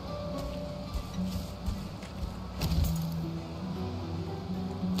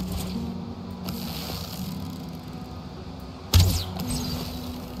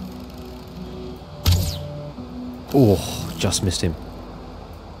 Oh, just missed him.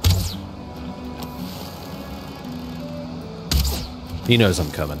 He knows I'm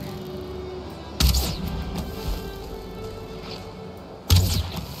coming.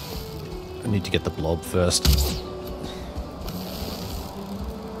 I need to get the blob first.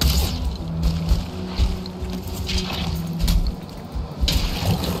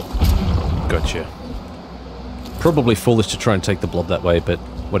 Gotcha. Probably foolish to try and take the blob that way, but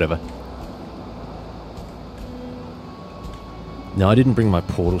whatever. No, I didn't bring my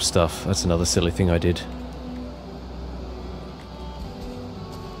portal stuff. That's another silly thing I did.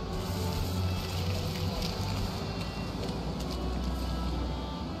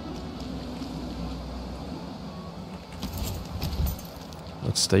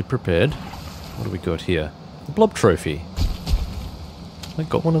 Let's stay prepared. What do we got here? The blob trophy. I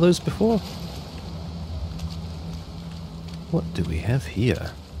got one of those before. What do we have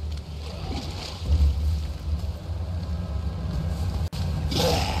here?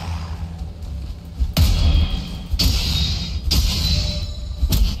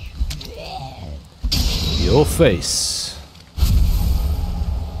 Your face.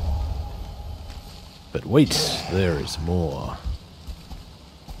 But wait, there is more.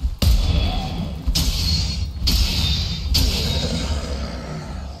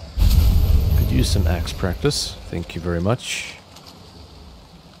 Could use some axe practice. Thank you very much.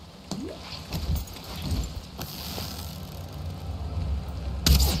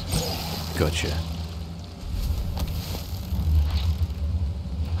 Gotcha.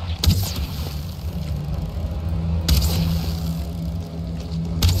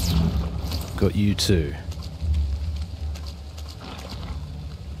 Got you too.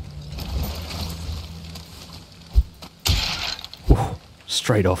 Ooh,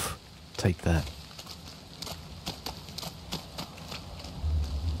 straight off. Take that.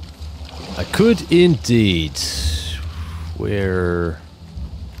 I could indeed. Where's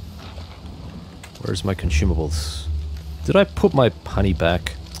my consumables? Did I put my honey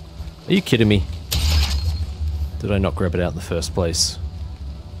back? Are you kidding me? Did I not grab it out in the first place?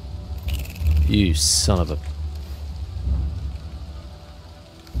 You son of a...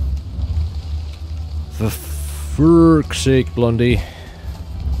 For frick's sake, Blondie.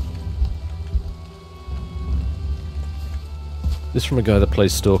 This from a guy that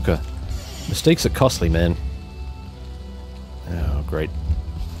plays Stalker. Mistakes are costly, man. Oh, great.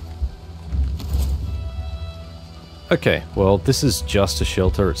 Okay, well, this is just a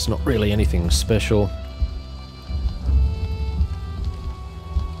shelter. It's not really anything special.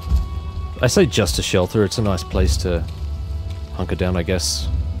 I say just a shelter. It's a nice place to hunker down, I guess.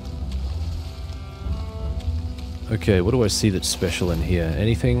 Okay, what do I see that's special in here?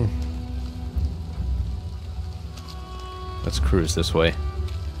 Anything? Let's cruise this way.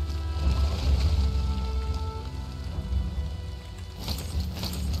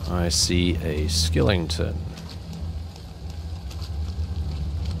 I see a skeleton.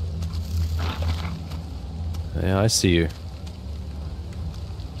 Yeah, I see you.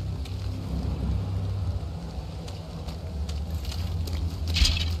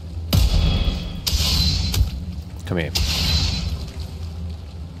 Come here.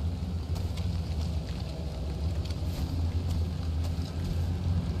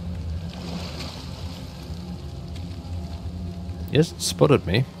 He hasn't spotted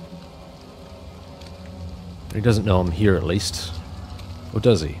me. He doesn't know I'm here at least. Or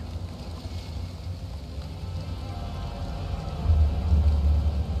does he?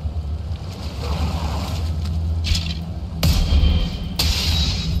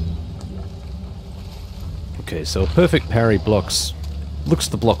 Okay, so a perfect parry blocks... looks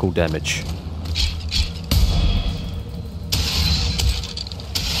to block all damage.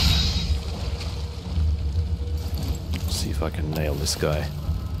 Let's see if I can nail this guy.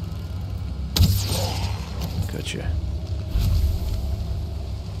 Gotcha.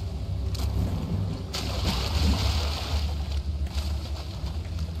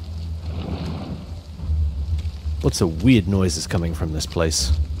 Lots of weird noises coming from this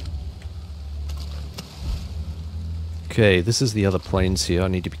place. Okay, this is the other planes here. I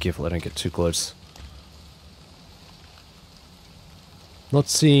need to be careful I don't get too close. Not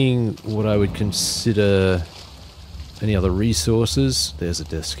seeing what I would consider any other resources. There's a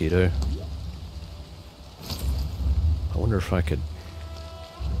Desquito. I wonder if I could...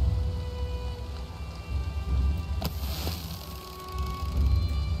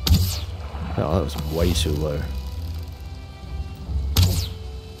 Oh, that was way too low.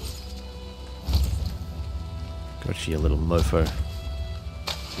 Gotcha, you little mofo.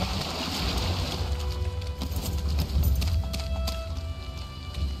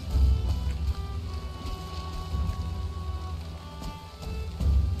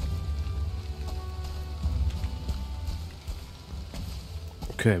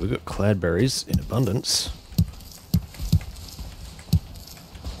 Okay, we've got cloudberries in abundance.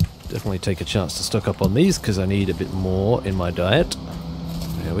 definitely take a chance to stock up on these because I need a bit more in my diet.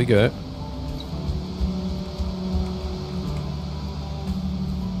 There we go.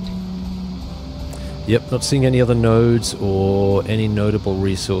 Yep, not seeing any other nodes or any notable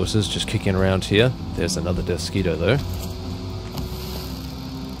resources just kicking around here. There's another Desquito though.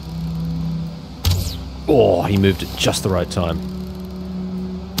 Oh, he moved at just the right time.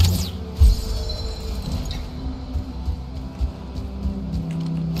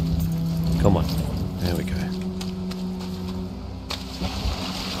 Come on. There we go.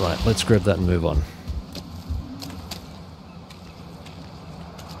 Right, let's grab that and move on.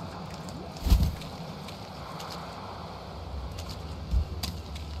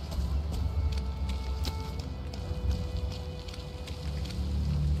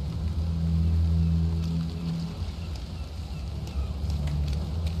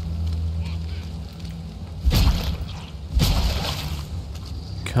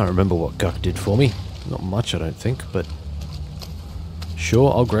 Can't remember what Guck did for me. Not much, I don't think, but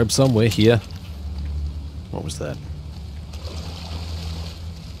sure, I'll grab some. We're here. What was that?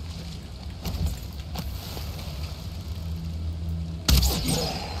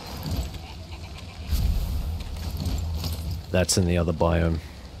 That's in the other biome.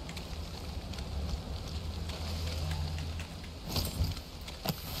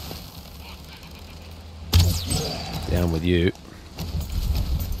 Down with you.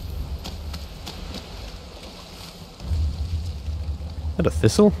 Is that a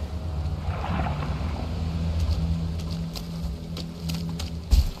thistle?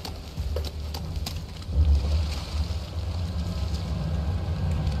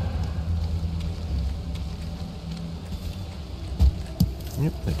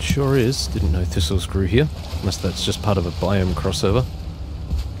 Yep, it sure is. Didn't know thistles grew here. Unless that's just part of a biome crossover.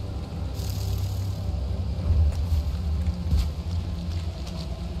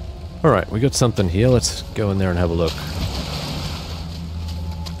 Alright, we got something here. Let's go in there and have a look.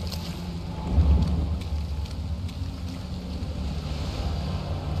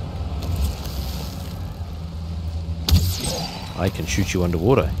 I can shoot you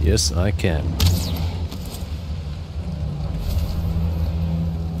underwater. Yes, I can.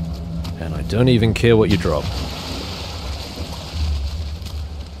 And I don't even care what you drop.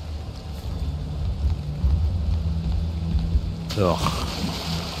 Ugh.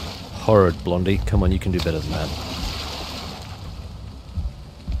 Horrid, Blondie. Come on, you can do better than that.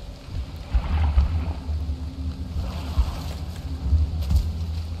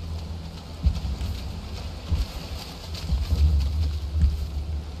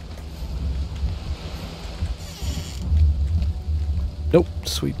 Nope,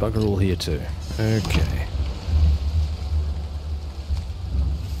 sweet bugger all here too. Okay.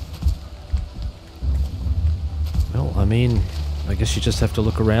 Well, I mean, I guess you just have to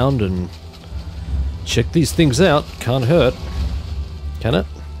look around and check these things out. Can't hurt. Can it?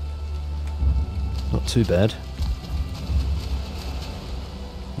 Not too bad.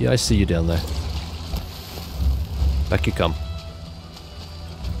 Yeah, I see you down there. Back you come.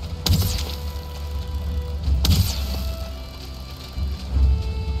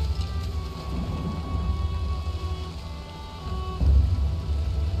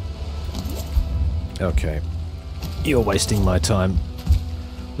 Okay. You're wasting my time.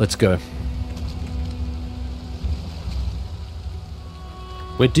 Let's go.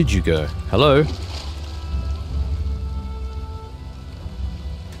 Where did you go? Hello?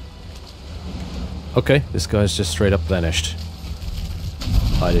 Okay, this guy's just straight up vanished.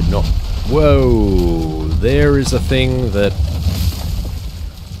 I did not... Whoa! There is a thing that...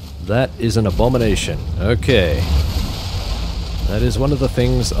 That is an abomination. Okay. That is one of the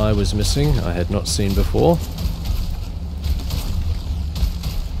things I was missing, I had not seen before.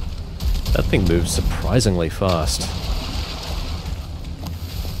 That thing moves surprisingly fast.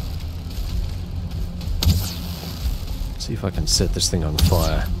 Let's see if I can set this thing on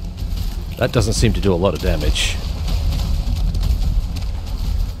fire. That doesn't seem to do a lot of damage.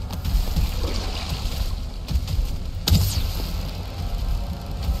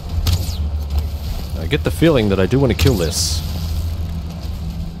 I get the feeling that I do want to kill this.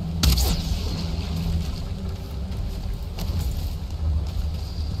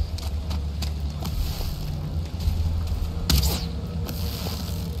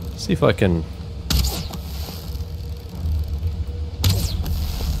 See if I can...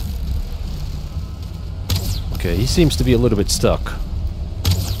 Okay, he seems to be a little bit stuck.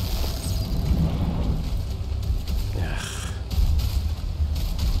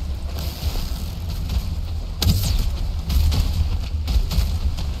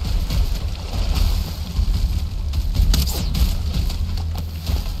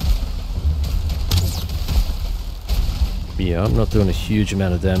 Yeah, I'm not doing a huge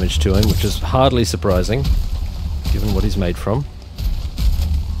amount of damage to him, which is hardly surprising, given what he's made from.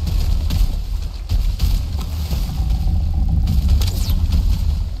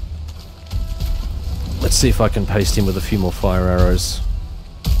 Let's see if I can paste him with a few more fire arrows.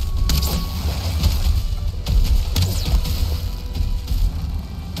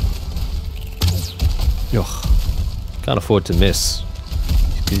 Ugh. Can't afford to miss.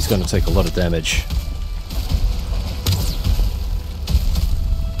 He's going to take a lot of damage.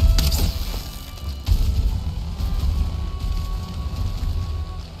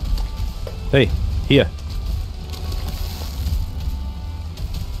 Hey, here.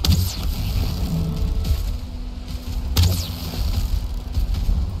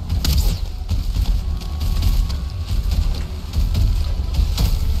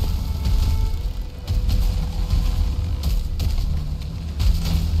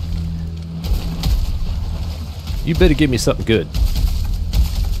 You better give me something good.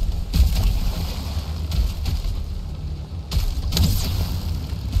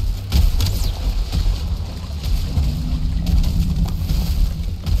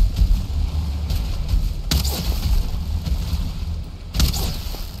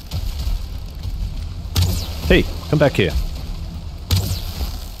 Hey, come back here.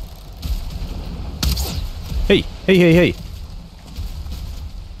 Hey, hey, hey, hey.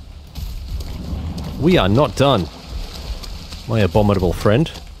 We are not done, my abominable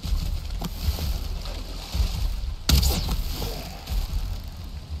friend.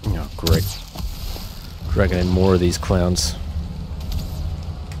 Oh, great. Dragging in more of these clowns.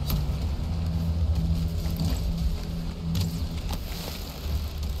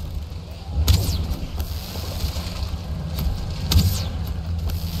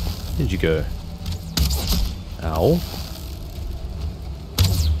 Where'd you go? Ow.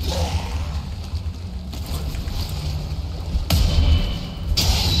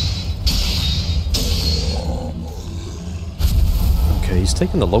 He's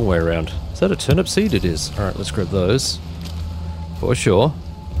taking the long way around. Is that a turnip seed? It is. Alright, let's grab those. For sure.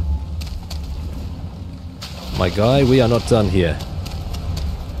 My guy, we are not done here.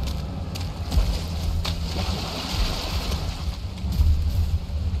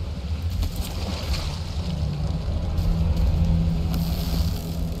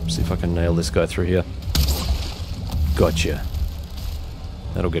 See if I can nail this guy through here. Gotcha.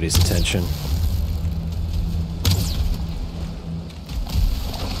 That'll get his attention.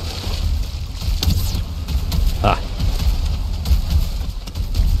 Ah.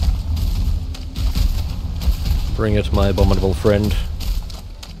 Bring it, my abominable friend.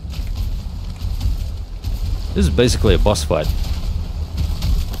 This is basically a boss fight.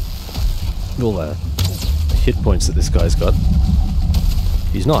 All the hit points that this guy's got.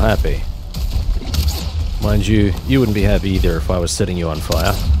 He's not happy. Mind you, you wouldn't be happy either if I was setting you on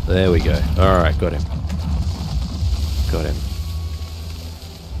fire. There we go. Alright, got him. Got him.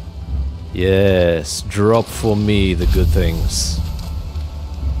 Yes, drop for me the good things.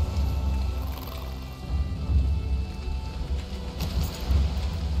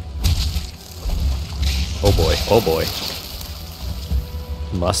 Oh boy, oh boy.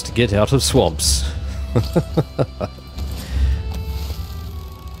 Must get out of swamps.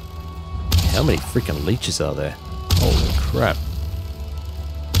 How many freaking leeches are there? Holy crap.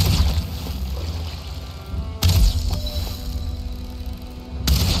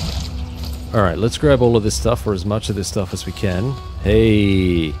 Alright, let's grab all of this stuff, or as much of this stuff as we can.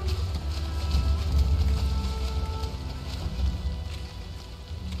 Hey!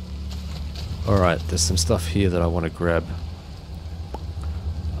 Alright, there's some stuff here that I want to grab.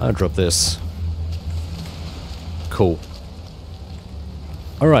 I'll drop this. Cool.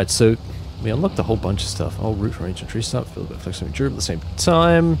 Alright, so we unlocked a whole bunch of stuff. Oh, root from ancient tree stump, filled with flexible durable at the same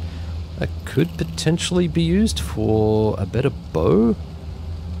time. That could potentially be used for a better bow.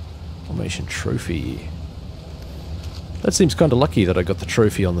 Formation trophy. That seems kind of lucky that I got the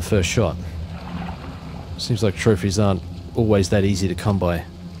trophy on the first shot. Seems like trophies aren't always that easy to come by.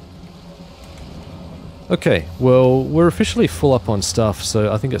 Okay, well, we're officially full up on stuff,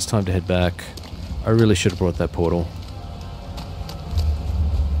 so I think it's time to head back. I really should have brought that portal.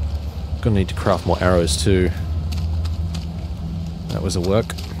 Gonna need to craft more arrows too. That was a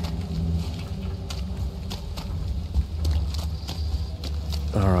work.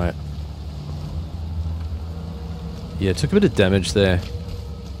 Alright. Yeah, took a bit of damage there.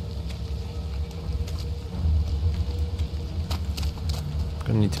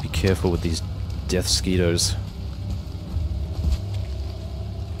 Gonna need to be careful with these death skeetos.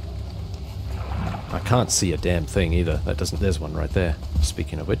 I can't see a damn thing either. That doesn't. There's one right there.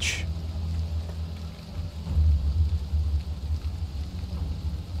 Speaking of which.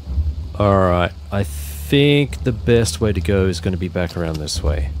 Alright, I think the best way to go is going to be back around this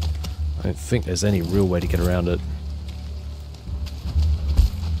way. I don't think there's any real way to get around it.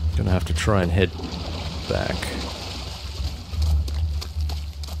 Gonna have to try and head back.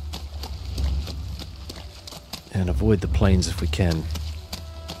 And avoid the plains if we can.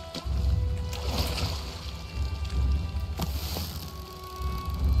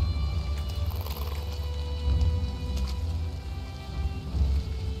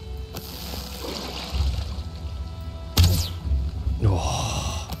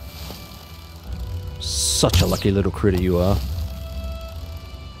 Oh, such a lucky little critter you are.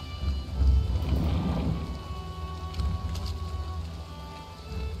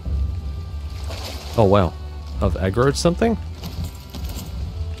 Oh wow, I've aggroed something?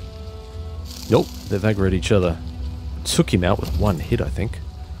 Nope, they've aggroed each other. Took him out with one hit, I think.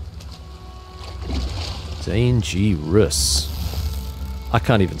 Dangerous. I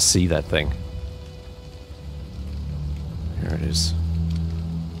can't even see that thing. There it is.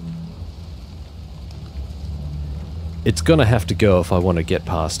 It's gonna have to go if I want to get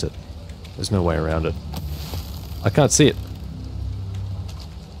past it. There's no way around it. I can't see it.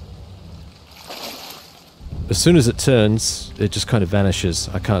 As soon as it turns, it just kind of vanishes.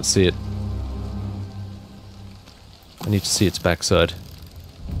 I can't see it. I need to see its backside.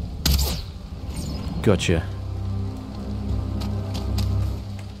 Gotcha.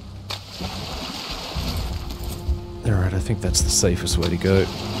 Alright, I think that's the safest way to go.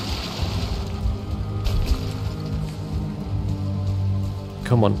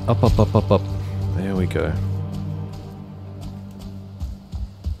 Come on, up, up, up, up, up. There we go.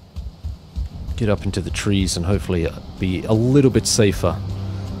 Get up into the trees and hopefully be a little bit safer.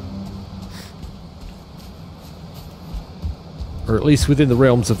 Or at least within the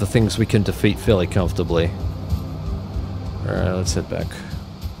realms of the things we can defeat fairly comfortably. Alright, let's head back.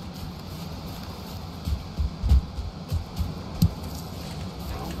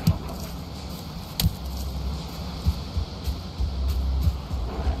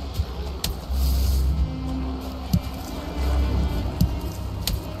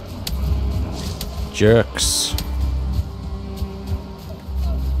 Jerks.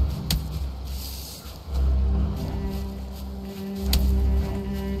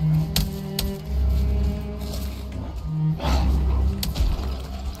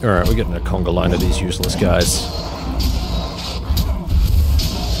 Alright, we're getting a conga line of these useless guys.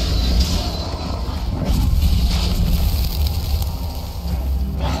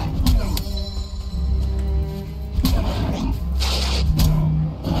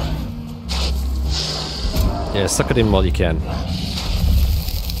 Yeah, suck it in while you can.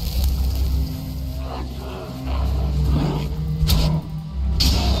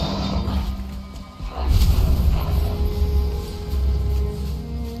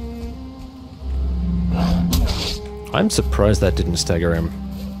 I'm surprised that didn't stagger him.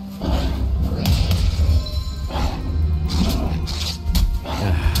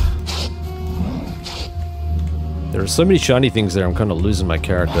 There are so many shiny things there, I'm kind of losing my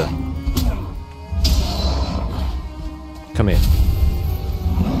character. Come here.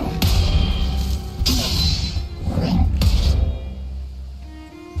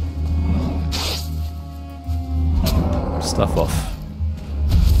 Stuff off.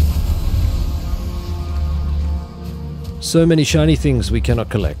 So many shiny things we cannot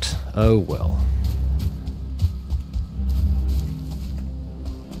collect. Oh well.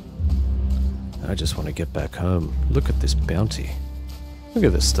 I just want to get back home. Look at this bounty. Look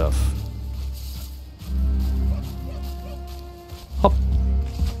at this stuff. Hop.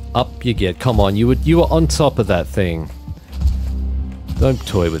 Up you get. Come on, you were on top of that thing. Don't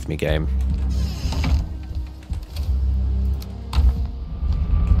toy with me, game.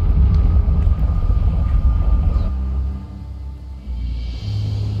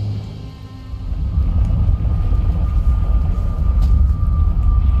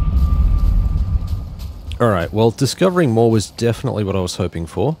 Alright, well, discovering more was definitely what I was hoping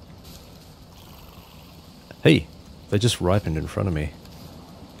for. Hey, they just ripened in front of me.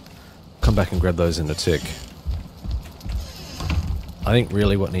 Come back and grab those in a tick. I think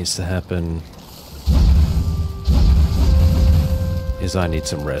really what needs to happen is I need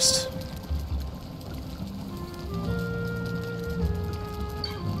some rest.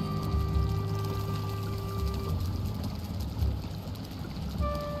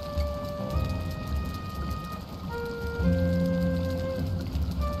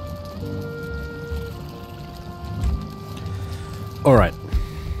 Alright.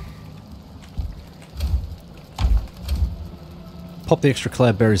 Pop the extra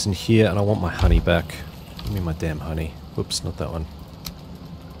cloudberries in here, and I want my honey back. Give me my damn honey. Whoops, not that one.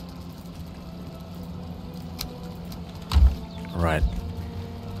 Right.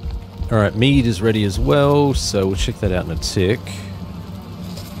 Alright, mead is ready as well, so we'll check that out in a tick.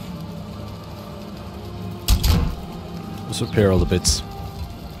 Let's repair all the bits.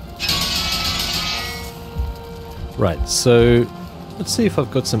 Right, so let's see if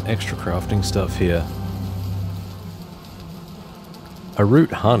I've got some extra crafting stuff here. A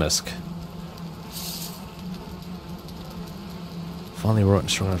root harness. Finally wrought and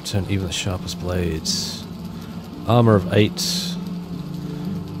strong enough to turn even the sharpest blades. Armor of 8.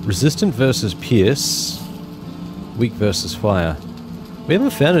 Resistant versus pierce. Weak versus fire. We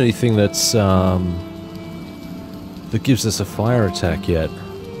haven't found anything that's that gives us a fire attack yet.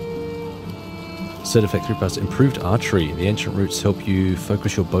 Set effect 3 plus. Improved archery. The ancient roots help you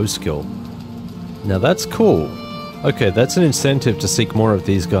focus your bow skill. Now that's cool. Okay, that's an incentive to seek more of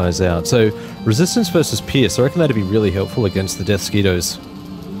these guys out. So, resistance versus pierce. I reckon that'd be really helpful against the death skeetos.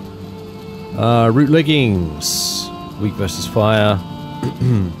 Root leggings. Weak versus fire.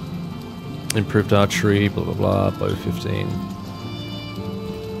 Improved archery, blah blah blah. Bow 15.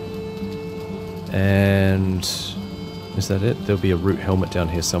 And... is that it? There'll be a root helmet down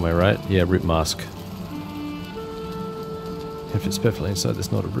here somewhere, right? Yeah, root mask. If it's perfectly inside, there's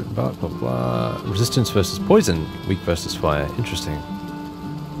not a root and bark, blah blah blah. Resistance versus poison, weak versus fire. Interesting.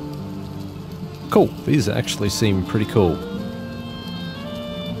 Cool. These actually seem pretty cool.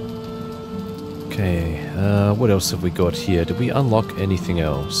 Okay, what else have we got here? Did we unlock anything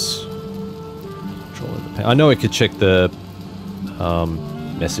else? I know I could check the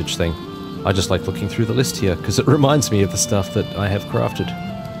message thing. I just like looking through the list here, because it reminds me of the stuff that I have crafted.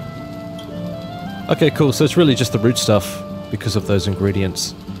 Okay, cool, so it's really just the root stuff, because of those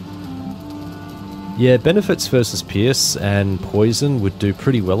ingredients. Yeah, benefits versus pierce and poison would do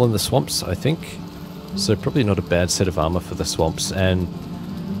pretty well in the swamps, I think. So probably not a bad set of armor for the swamps, and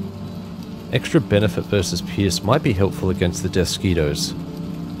extra benefit versus pierce might be helpful against the death skeetos.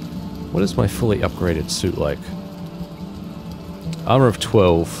 What is my fully upgraded suit like? Armor of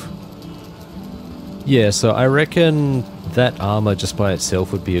 12. Yeah, so I reckon that armor just by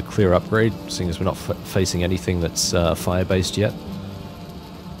itself would be a clear upgrade, seeing as we're not facing anything that's fire-based yet.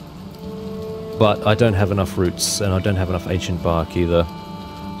 But I don't have enough roots, and I don't have enough ancient bark either.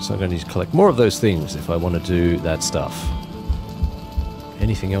 So I'm going to need to collect more of those things if I want to do that stuff.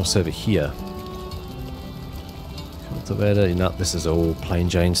 Anything else over here? Cultivator, no, this is all plain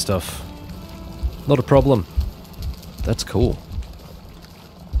Jane stuff. Not a problem. That's cool.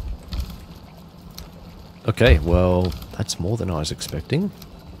 Okay, well, that's more than I was expecting.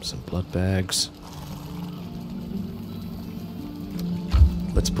 Some blood bags.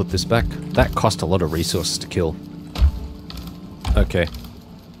 Let's put this back. That cost a lot of resources to kill. Okay.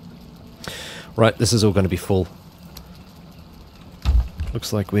 Right, this is all going to be full.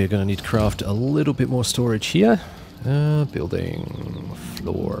 Looks like we're going to need to craft a little bit more storage here. Building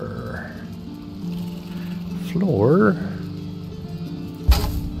floor. Floor.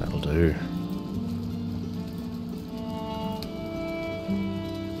 That'll do.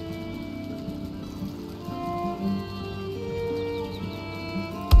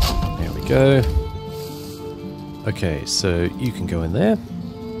 There we go. Okay, so you can go in there.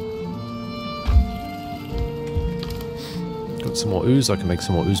 Got some more ooze. I can make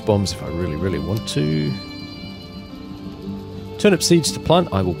some more ooze bombs if I really, really want to. Turnip seeds to plant.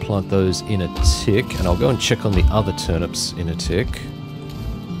 I will plant those in a tick, and I'll go and check on the other turnips in a tick.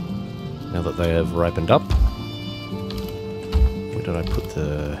 Now that they have ripened up. Where did I put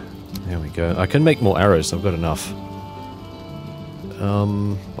the... There we go. I can make more arrows, so I've got enough.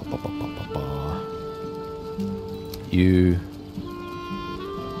 You...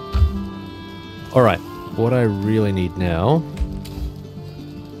 Alright, what I really need now...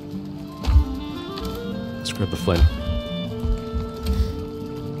 Let's grab the flint.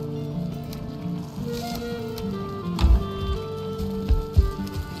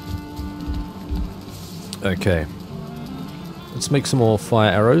 Okay. Let's make some more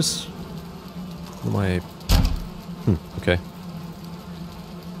fire arrows. What am I... okay.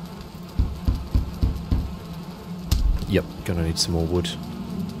 Yep, gonna need some more wood.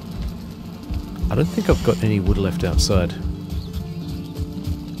 I don't think I've got any wood left outside.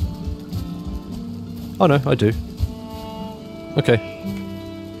 Oh no, I do. Okay.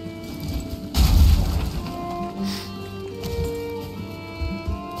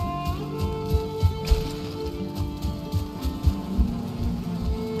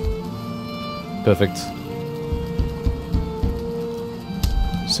 Perfect.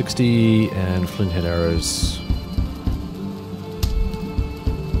 60 and flint head arrows.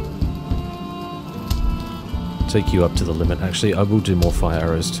 Take you up to the limit. Actually, I will do more fire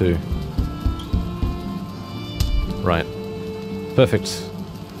arrows too. Right. Perfect.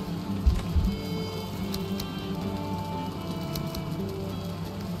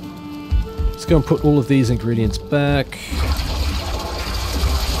 Let's go and put all of these ingredients back.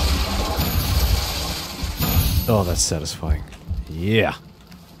 Oh, that's satisfying. Yeah.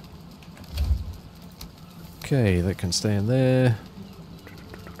 Okay, that can stay in there.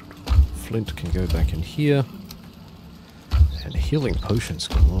 Flint can go back in here. And healing potions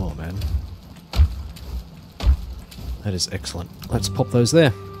galore, man. That is excellent. Let's pop those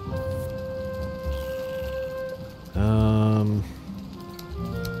there.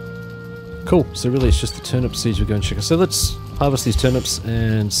 Cool. So really it's just the turnip seeds we're going to check. So let's harvest these turnips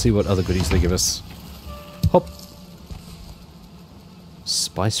and see what other goodies they give us. Hop.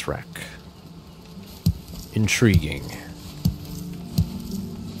 Spice rack. Intriguing.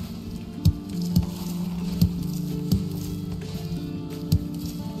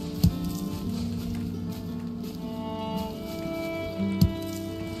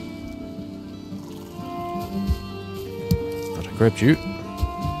 Thought I grabbed you.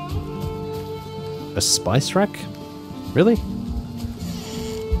 A spice rack? Really?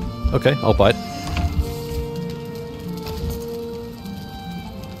 Okay, I'll bite.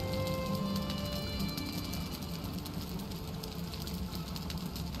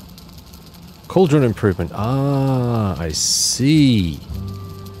 Cauldron improvement. Ah, I see.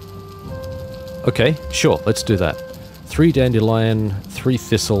 Okay, sure, let's do that. 3 dandelion, 3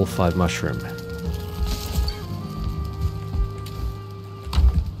 thistle, 5 mushroom.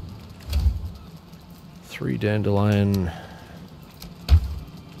 Three dandelion,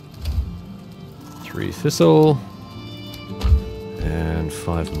 3 thistle, and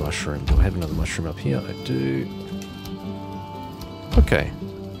 5 mushroom. Do I have another mushroom up here? I do. Okay.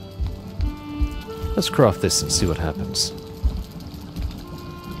 Let's craft this and see what happens.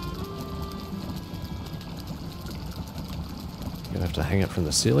 Gonna have to hang it from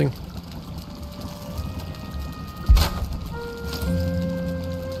the ceiling.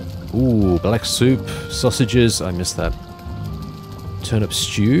 Ooh, black soup, sausages, I missed that. Turnip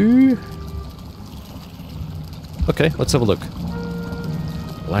stew? Okay, let's have a look.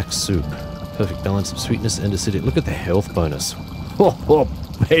 Black soup. Perfect balance of sweetness and acidity. Look at the health bonus. Oh, oh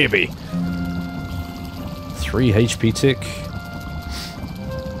baby! 3 HP tick.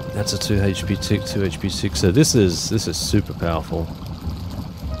 That's a 2 HP tick, 2 HP tick. So this is super powerful.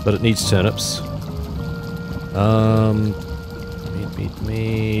 But it needs turnips.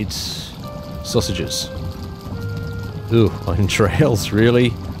 Meat. Sausages. Ooh, entrails,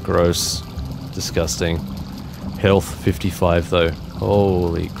 really? Gross. Disgusting. Health 55 though.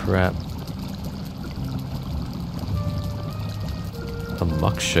 Holy crap. A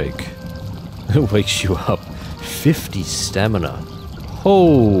muck shake. It wakes you up. 50 stamina.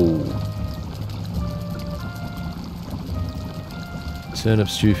 Oh! Turnip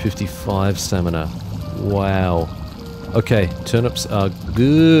stew 55 stamina. Wow. Okay, turnips are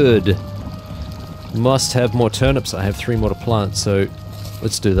good. Must have more turnips. I have 3 more to plant, so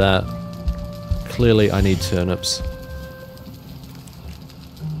let's do that. Clearly I need turnips.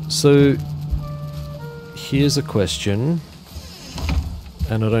 So, here's a question.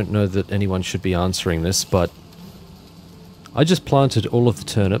 And I don't know that anyone should be answering this, but I just planted all of the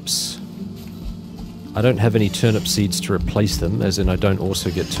turnips. I don't have any turnip seeds to replace them, as in I don't also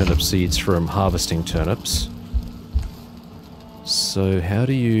get turnip seeds from harvesting turnips. So how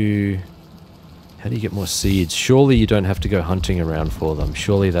do you get more seeds? Surely you don't have to go hunting around for them.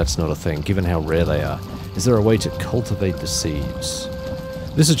 Surely that's not a thing, given how rare they are. Is there a way to cultivate the seeds?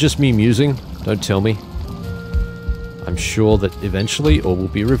 This is just me musing, don't tell me. I'm sure that eventually all will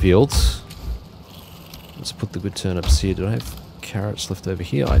be revealed. Let's put the good turnips here. Do I have carrots left over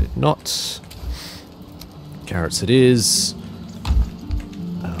here? I did not. Carrots it is.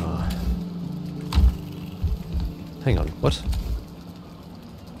 Hang on, what?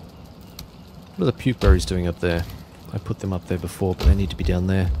 What are the puke berries doing up there? I put them up there before, but they need to be down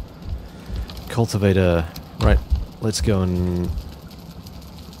there. Cultivator. Right, let's go and...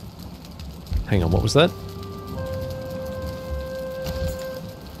 Hang on, what was that?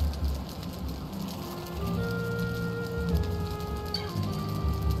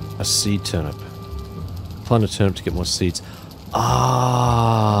 A seed turnip. Plant a turnip to get more seeds.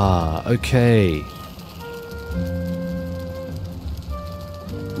 Ah, okay.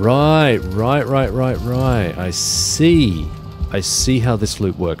 Right. I see. I see how this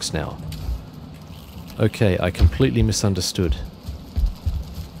loop works now. Okay, I completely misunderstood.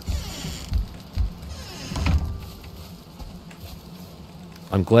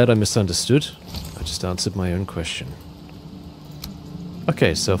 I'm glad I misunderstood. I just answered my own question.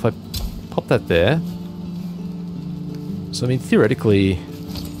 Okay, so if I pop that there, So I mean, theoretically,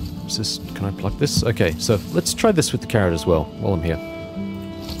 is this, can I pluck this? Okay, so let's try this with the carrot as well, while I'm here.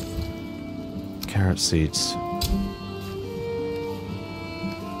 Carrot seeds.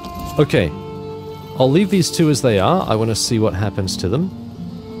 Okay, I'll leave these two as they are. I want to see what happens to them.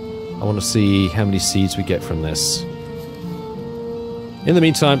 I want to see how many seeds we get from this. In the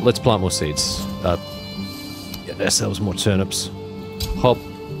meantime, let's plant more seeds. Get ourselves more turnips. Hop,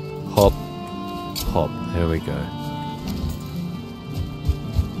 hop, hop. There we go.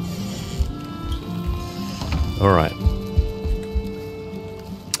 Alright.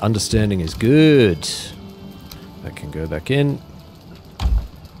 Understanding is good. That can go back in.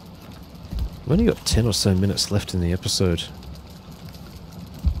 We've only got 10 or so minutes left in the episode.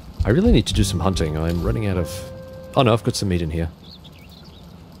 I really need to do some hunting. I'm running out of... Oh no, I've got some meat in here.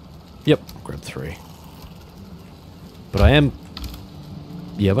 Yep, grab 3. But I am...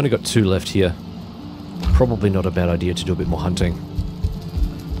 Yeah, I've only got 2 left here. Probably not a bad idea to do a bit more hunting.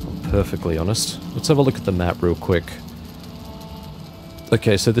 I'm perfectly honest. Let's have a look at the map real quick.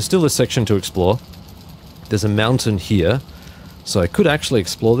 Okay, so there's still a section to explore. There's a mountain here. So I could actually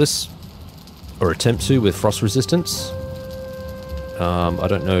explore this, or attempt to, with frost resistance. I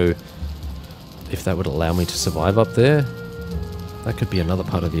don't know if that would allow me to survive up there. That could be another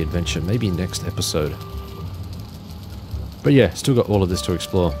part of the adventure, maybe next episode. But yeah, still got all of this to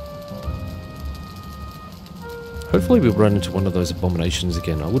explore. Hopefully we'll run into one of those abominations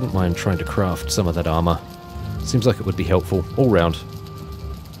again. I wouldn't mind trying to craft some of that armor. Seems like it would be helpful, all round.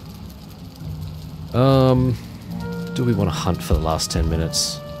 Do we want to hunt for the last 10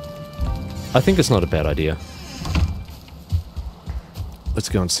 minutes? I think it's not a bad idea. Let's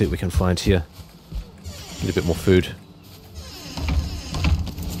go and see what we can find here. Get a bit more food.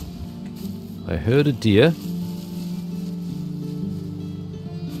 I heard a deer.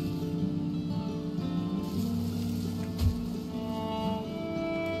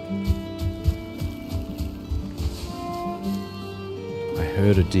 I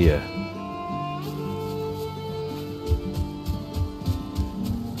heard a deer.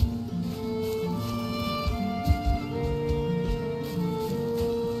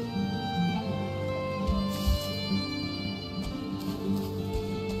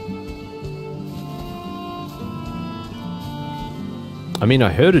 I mean,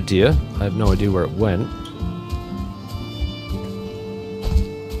 I heard a deer. I have no idea where it went.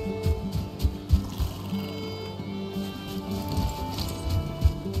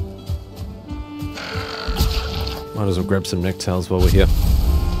 Might as well grab some necktails while we're here.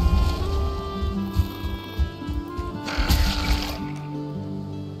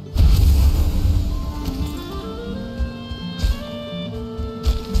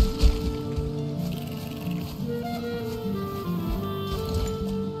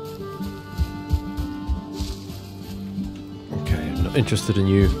 Interested in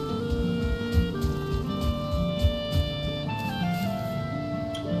you.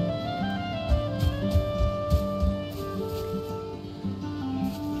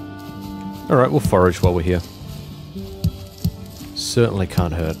 Alright, we'll forage while we're here. Certainly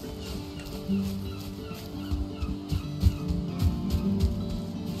can't hurt.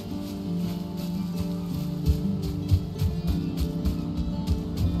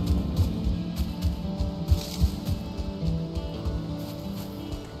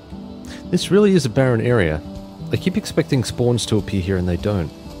 This really is a barren area. I keep expecting spawns to appear here and they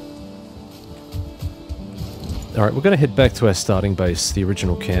don't. Alright, we're going to head back to our starting base, the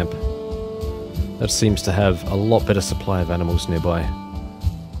original camp. That seems to have a lot better supply of animals nearby.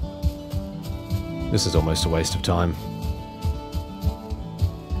 This is almost a waste of time.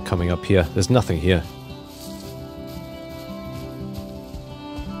 Coming up here, there's nothing here.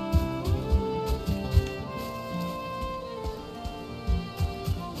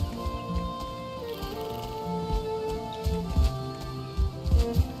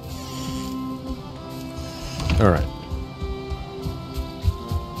 Alright.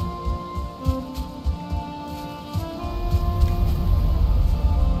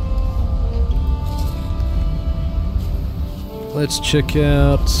 Let's check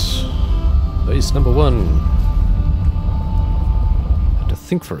out base number 1. Had to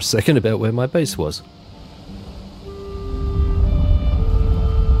think for a second about where my base was.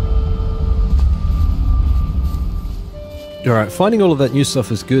 Alright, finding all of that new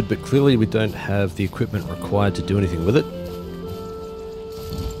stuff is good, but clearly we don't have the equipment required to do anything with it.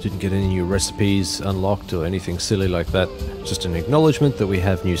 Didn't get any new recipes unlocked or anything silly like that. Just an acknowledgement that we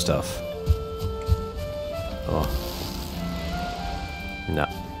have new stuff. Oh. No.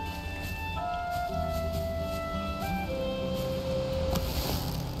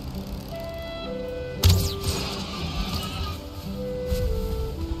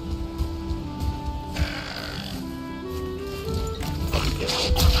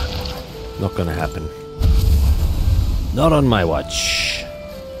 Not gonna happen. Not on my watch.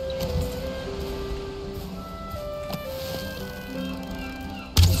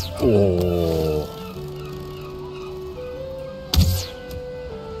 Oh.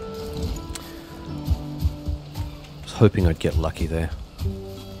 I was hoping I'd get lucky there.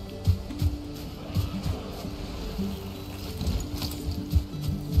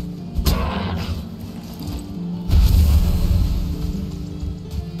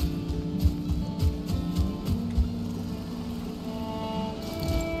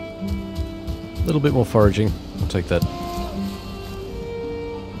 A little bit more foraging. I'll take that.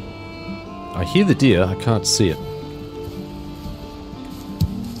 I hear the deer, I can't see it.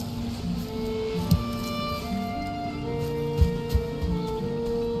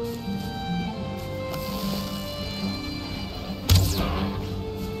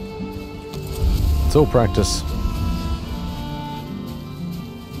 It's all practice.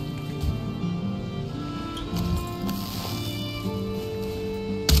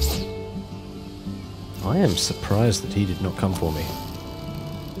 I am surprised that he did not come for me.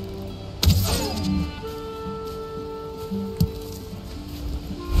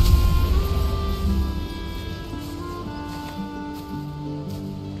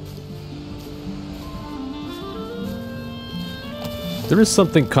 There is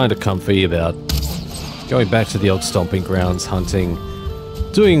something kind of comfy about going back to the old stomping grounds, hunting,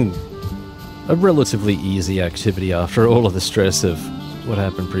 doing a relatively easy activity after all of the stress of what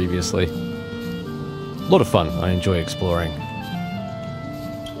happened previously. A lot of fun. I enjoy exploring.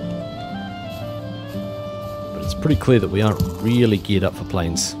 But it's pretty clear that we aren't really geared up for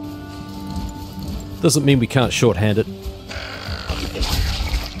planes. Doesn't mean we can't shorthand it.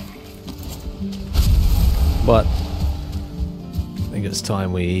 But I think it's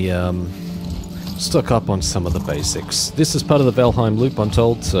time we stock up on some of the basics. This is part of the Valheim loop, I'm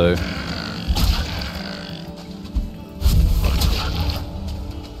told, so...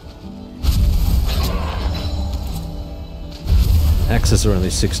 Axes are only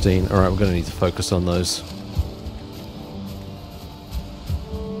 16. Alright, we're going to need to focus on those.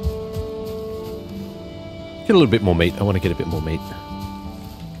 Get a little bit more meat. I want to get a bit more meat.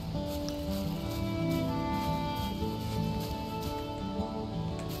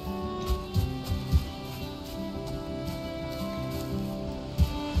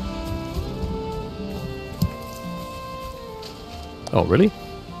 Oh, really?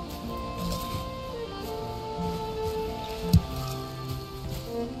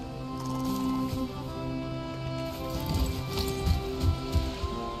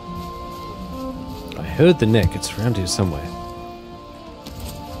 I heard the neck. It's around here somewhere.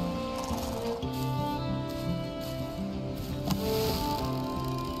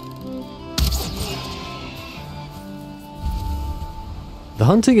 The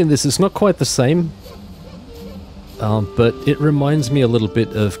hunting in this is not quite the same. But it reminds me a little bit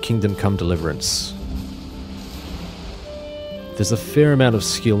of Kingdom Come Deliverance. There's a fair amount of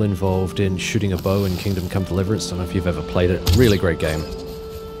skill involved in shooting a bow in Kingdom Come Deliverance. I don't know if you've ever played it. Really great game.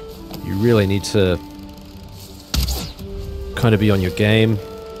 You really need to kind of be on your game.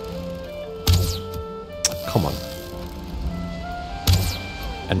 Come on.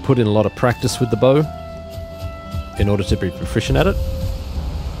 And put in a lot of practice with the bow in order to be proficient at it.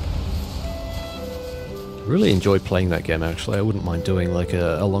 Really enjoy playing that game, actually. I wouldn't mind doing like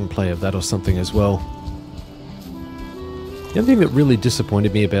a long play of that or something as well. The only thing that really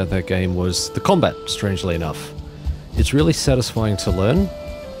disappointed me about that game was the combat, strangely enough. It's really satisfying to learn,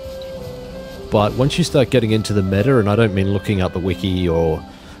 but once you start getting into the meta, and I don't mean looking up the wiki or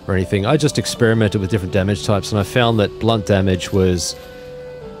anything, I just experimented with different damage types, and I found that blunt damage was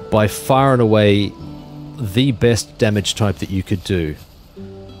by far and away the best damage type that you could do.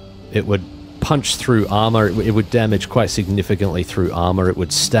 It would punch through armor, it would damage quite significantly through armor, it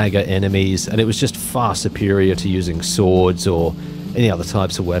would stagger enemies, and it was just far superior to using swords or any other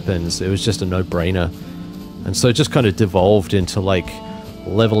types of weapons. It was just a no-brainer. And so it just kind of devolved into like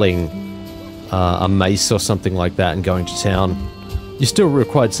leveling a mace or something like that and going to town. You still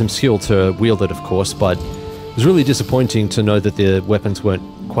required some skill to wield it, of course, but it was really disappointing to know that the weapons weren't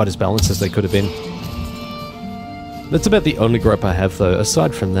quite as balanced as they could have been. That's about the only gripe I have, though.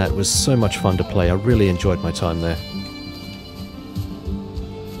 Aside from that, it was so much fun to play. I really enjoyed my time there.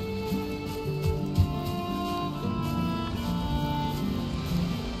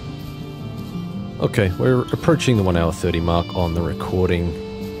 Okay, we're approaching the 1 hour 30 mark on the recording.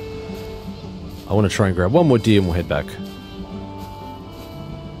 I want to try and grab one more deer and we'll head back.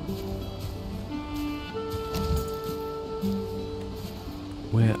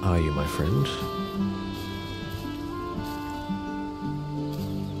 Where are you, my friend?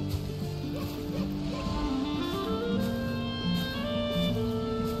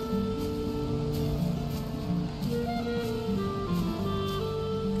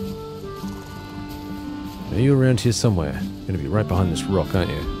 you around here somewhere? You're gonna be right behind this rock, aren't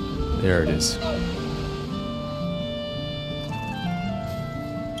you? There it is.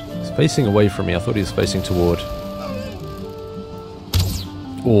 He's facing away from me. I thought he was facing toward...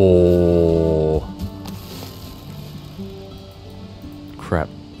 Oh. Crap.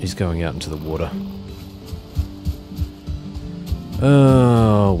 He's going out into the water.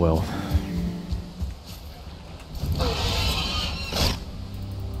 Oh, well.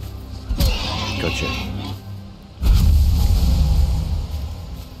 Gotcha.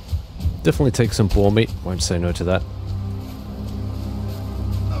 Definitely take some boar meat. Won't say no to that.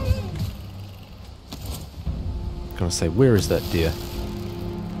 Gonna say, where is that deer?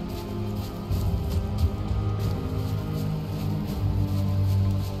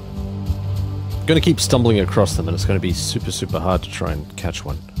 Gonna keep stumbling across them, and it's gonna be super hard to try and catch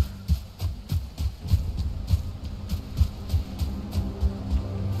one.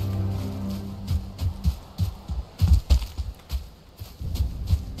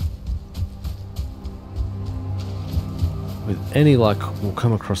 With any luck, we'll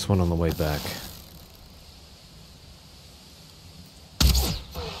come across one on the way back.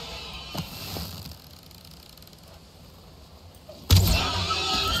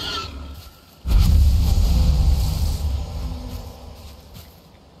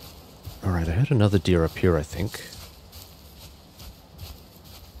 Alright, I heard another deer up here, I think.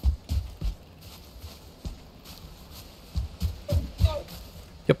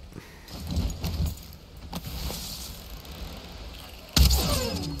 Yep.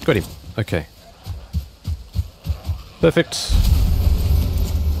 Got him. Okay. Perfect.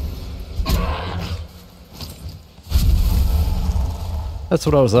 That's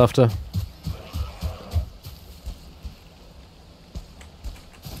what I was after.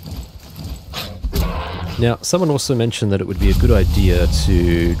 Now, someone also mentioned that it would be a good idea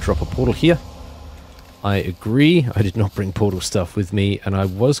to drop a portal here. I agree. I did not bring portal stuff with me, and I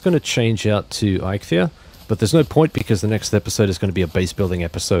was going to change out to Eichthia, but there's no point because the next episode is going to be a base building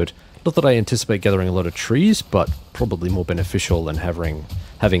episode. Not that I anticipate gathering a lot of trees, but probably more beneficial than having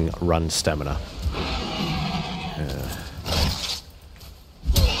run stamina.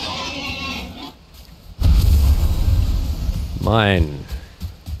 Mine.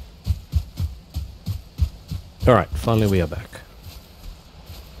 Alright, finally we are back.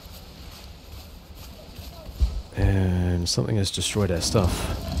 And something has destroyed our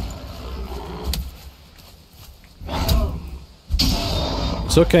stuff.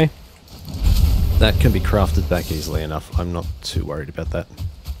 It's okay. That can be crafted back easily enough. I'm not too worried about that.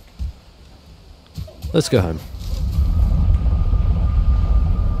 Let's go home.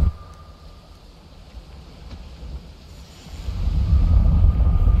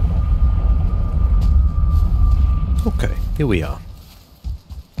 Okay, here we are.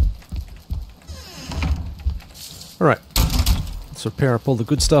 Alright, let's repair up all the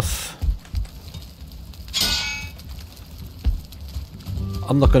good stuff.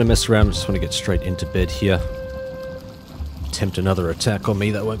 I'm not going to mess around, I just want to get straight into bed here. Attempt another attack on me,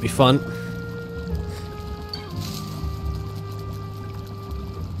 that won't be fun.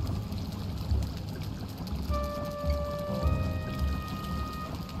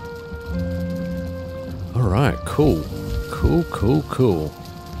 Alright, cool. Cool.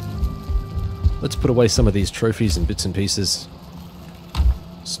 Let's put away some of these trophies and bits and pieces.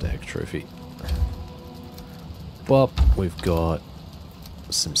 Stag trophy. Bop, we've got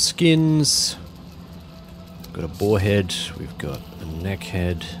some skins. We've got a boar head. We've got a neck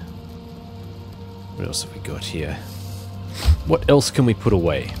head. What else have we got here? What else can we put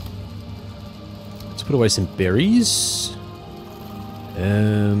away? Let's put away some berries.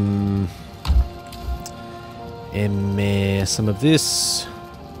 Some of this.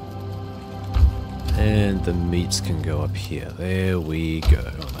 And the meats can go up here. There we go.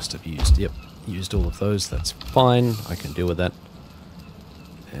 I must have used all of those. That's fine. I can deal with that.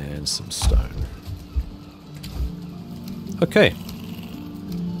 And some stone. Okay.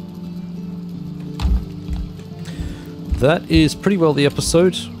 That is pretty well the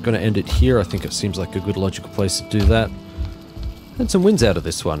episode. I'm going to end it here. I think it seems like a good logical place to do that. Had some wins out of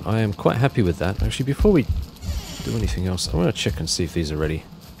this one. I am quite happy with that. Actually, before we do anything else, I want to check and see if these are ready.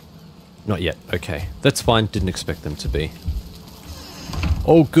 Not yet. Okay. That's fine. Didn't expect them to be.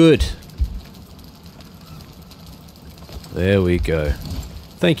 Oh, good. There we go.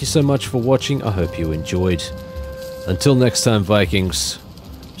 Thank you so much for watching. I hope you enjoyed. Until next time, Vikings.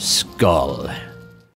 Skull.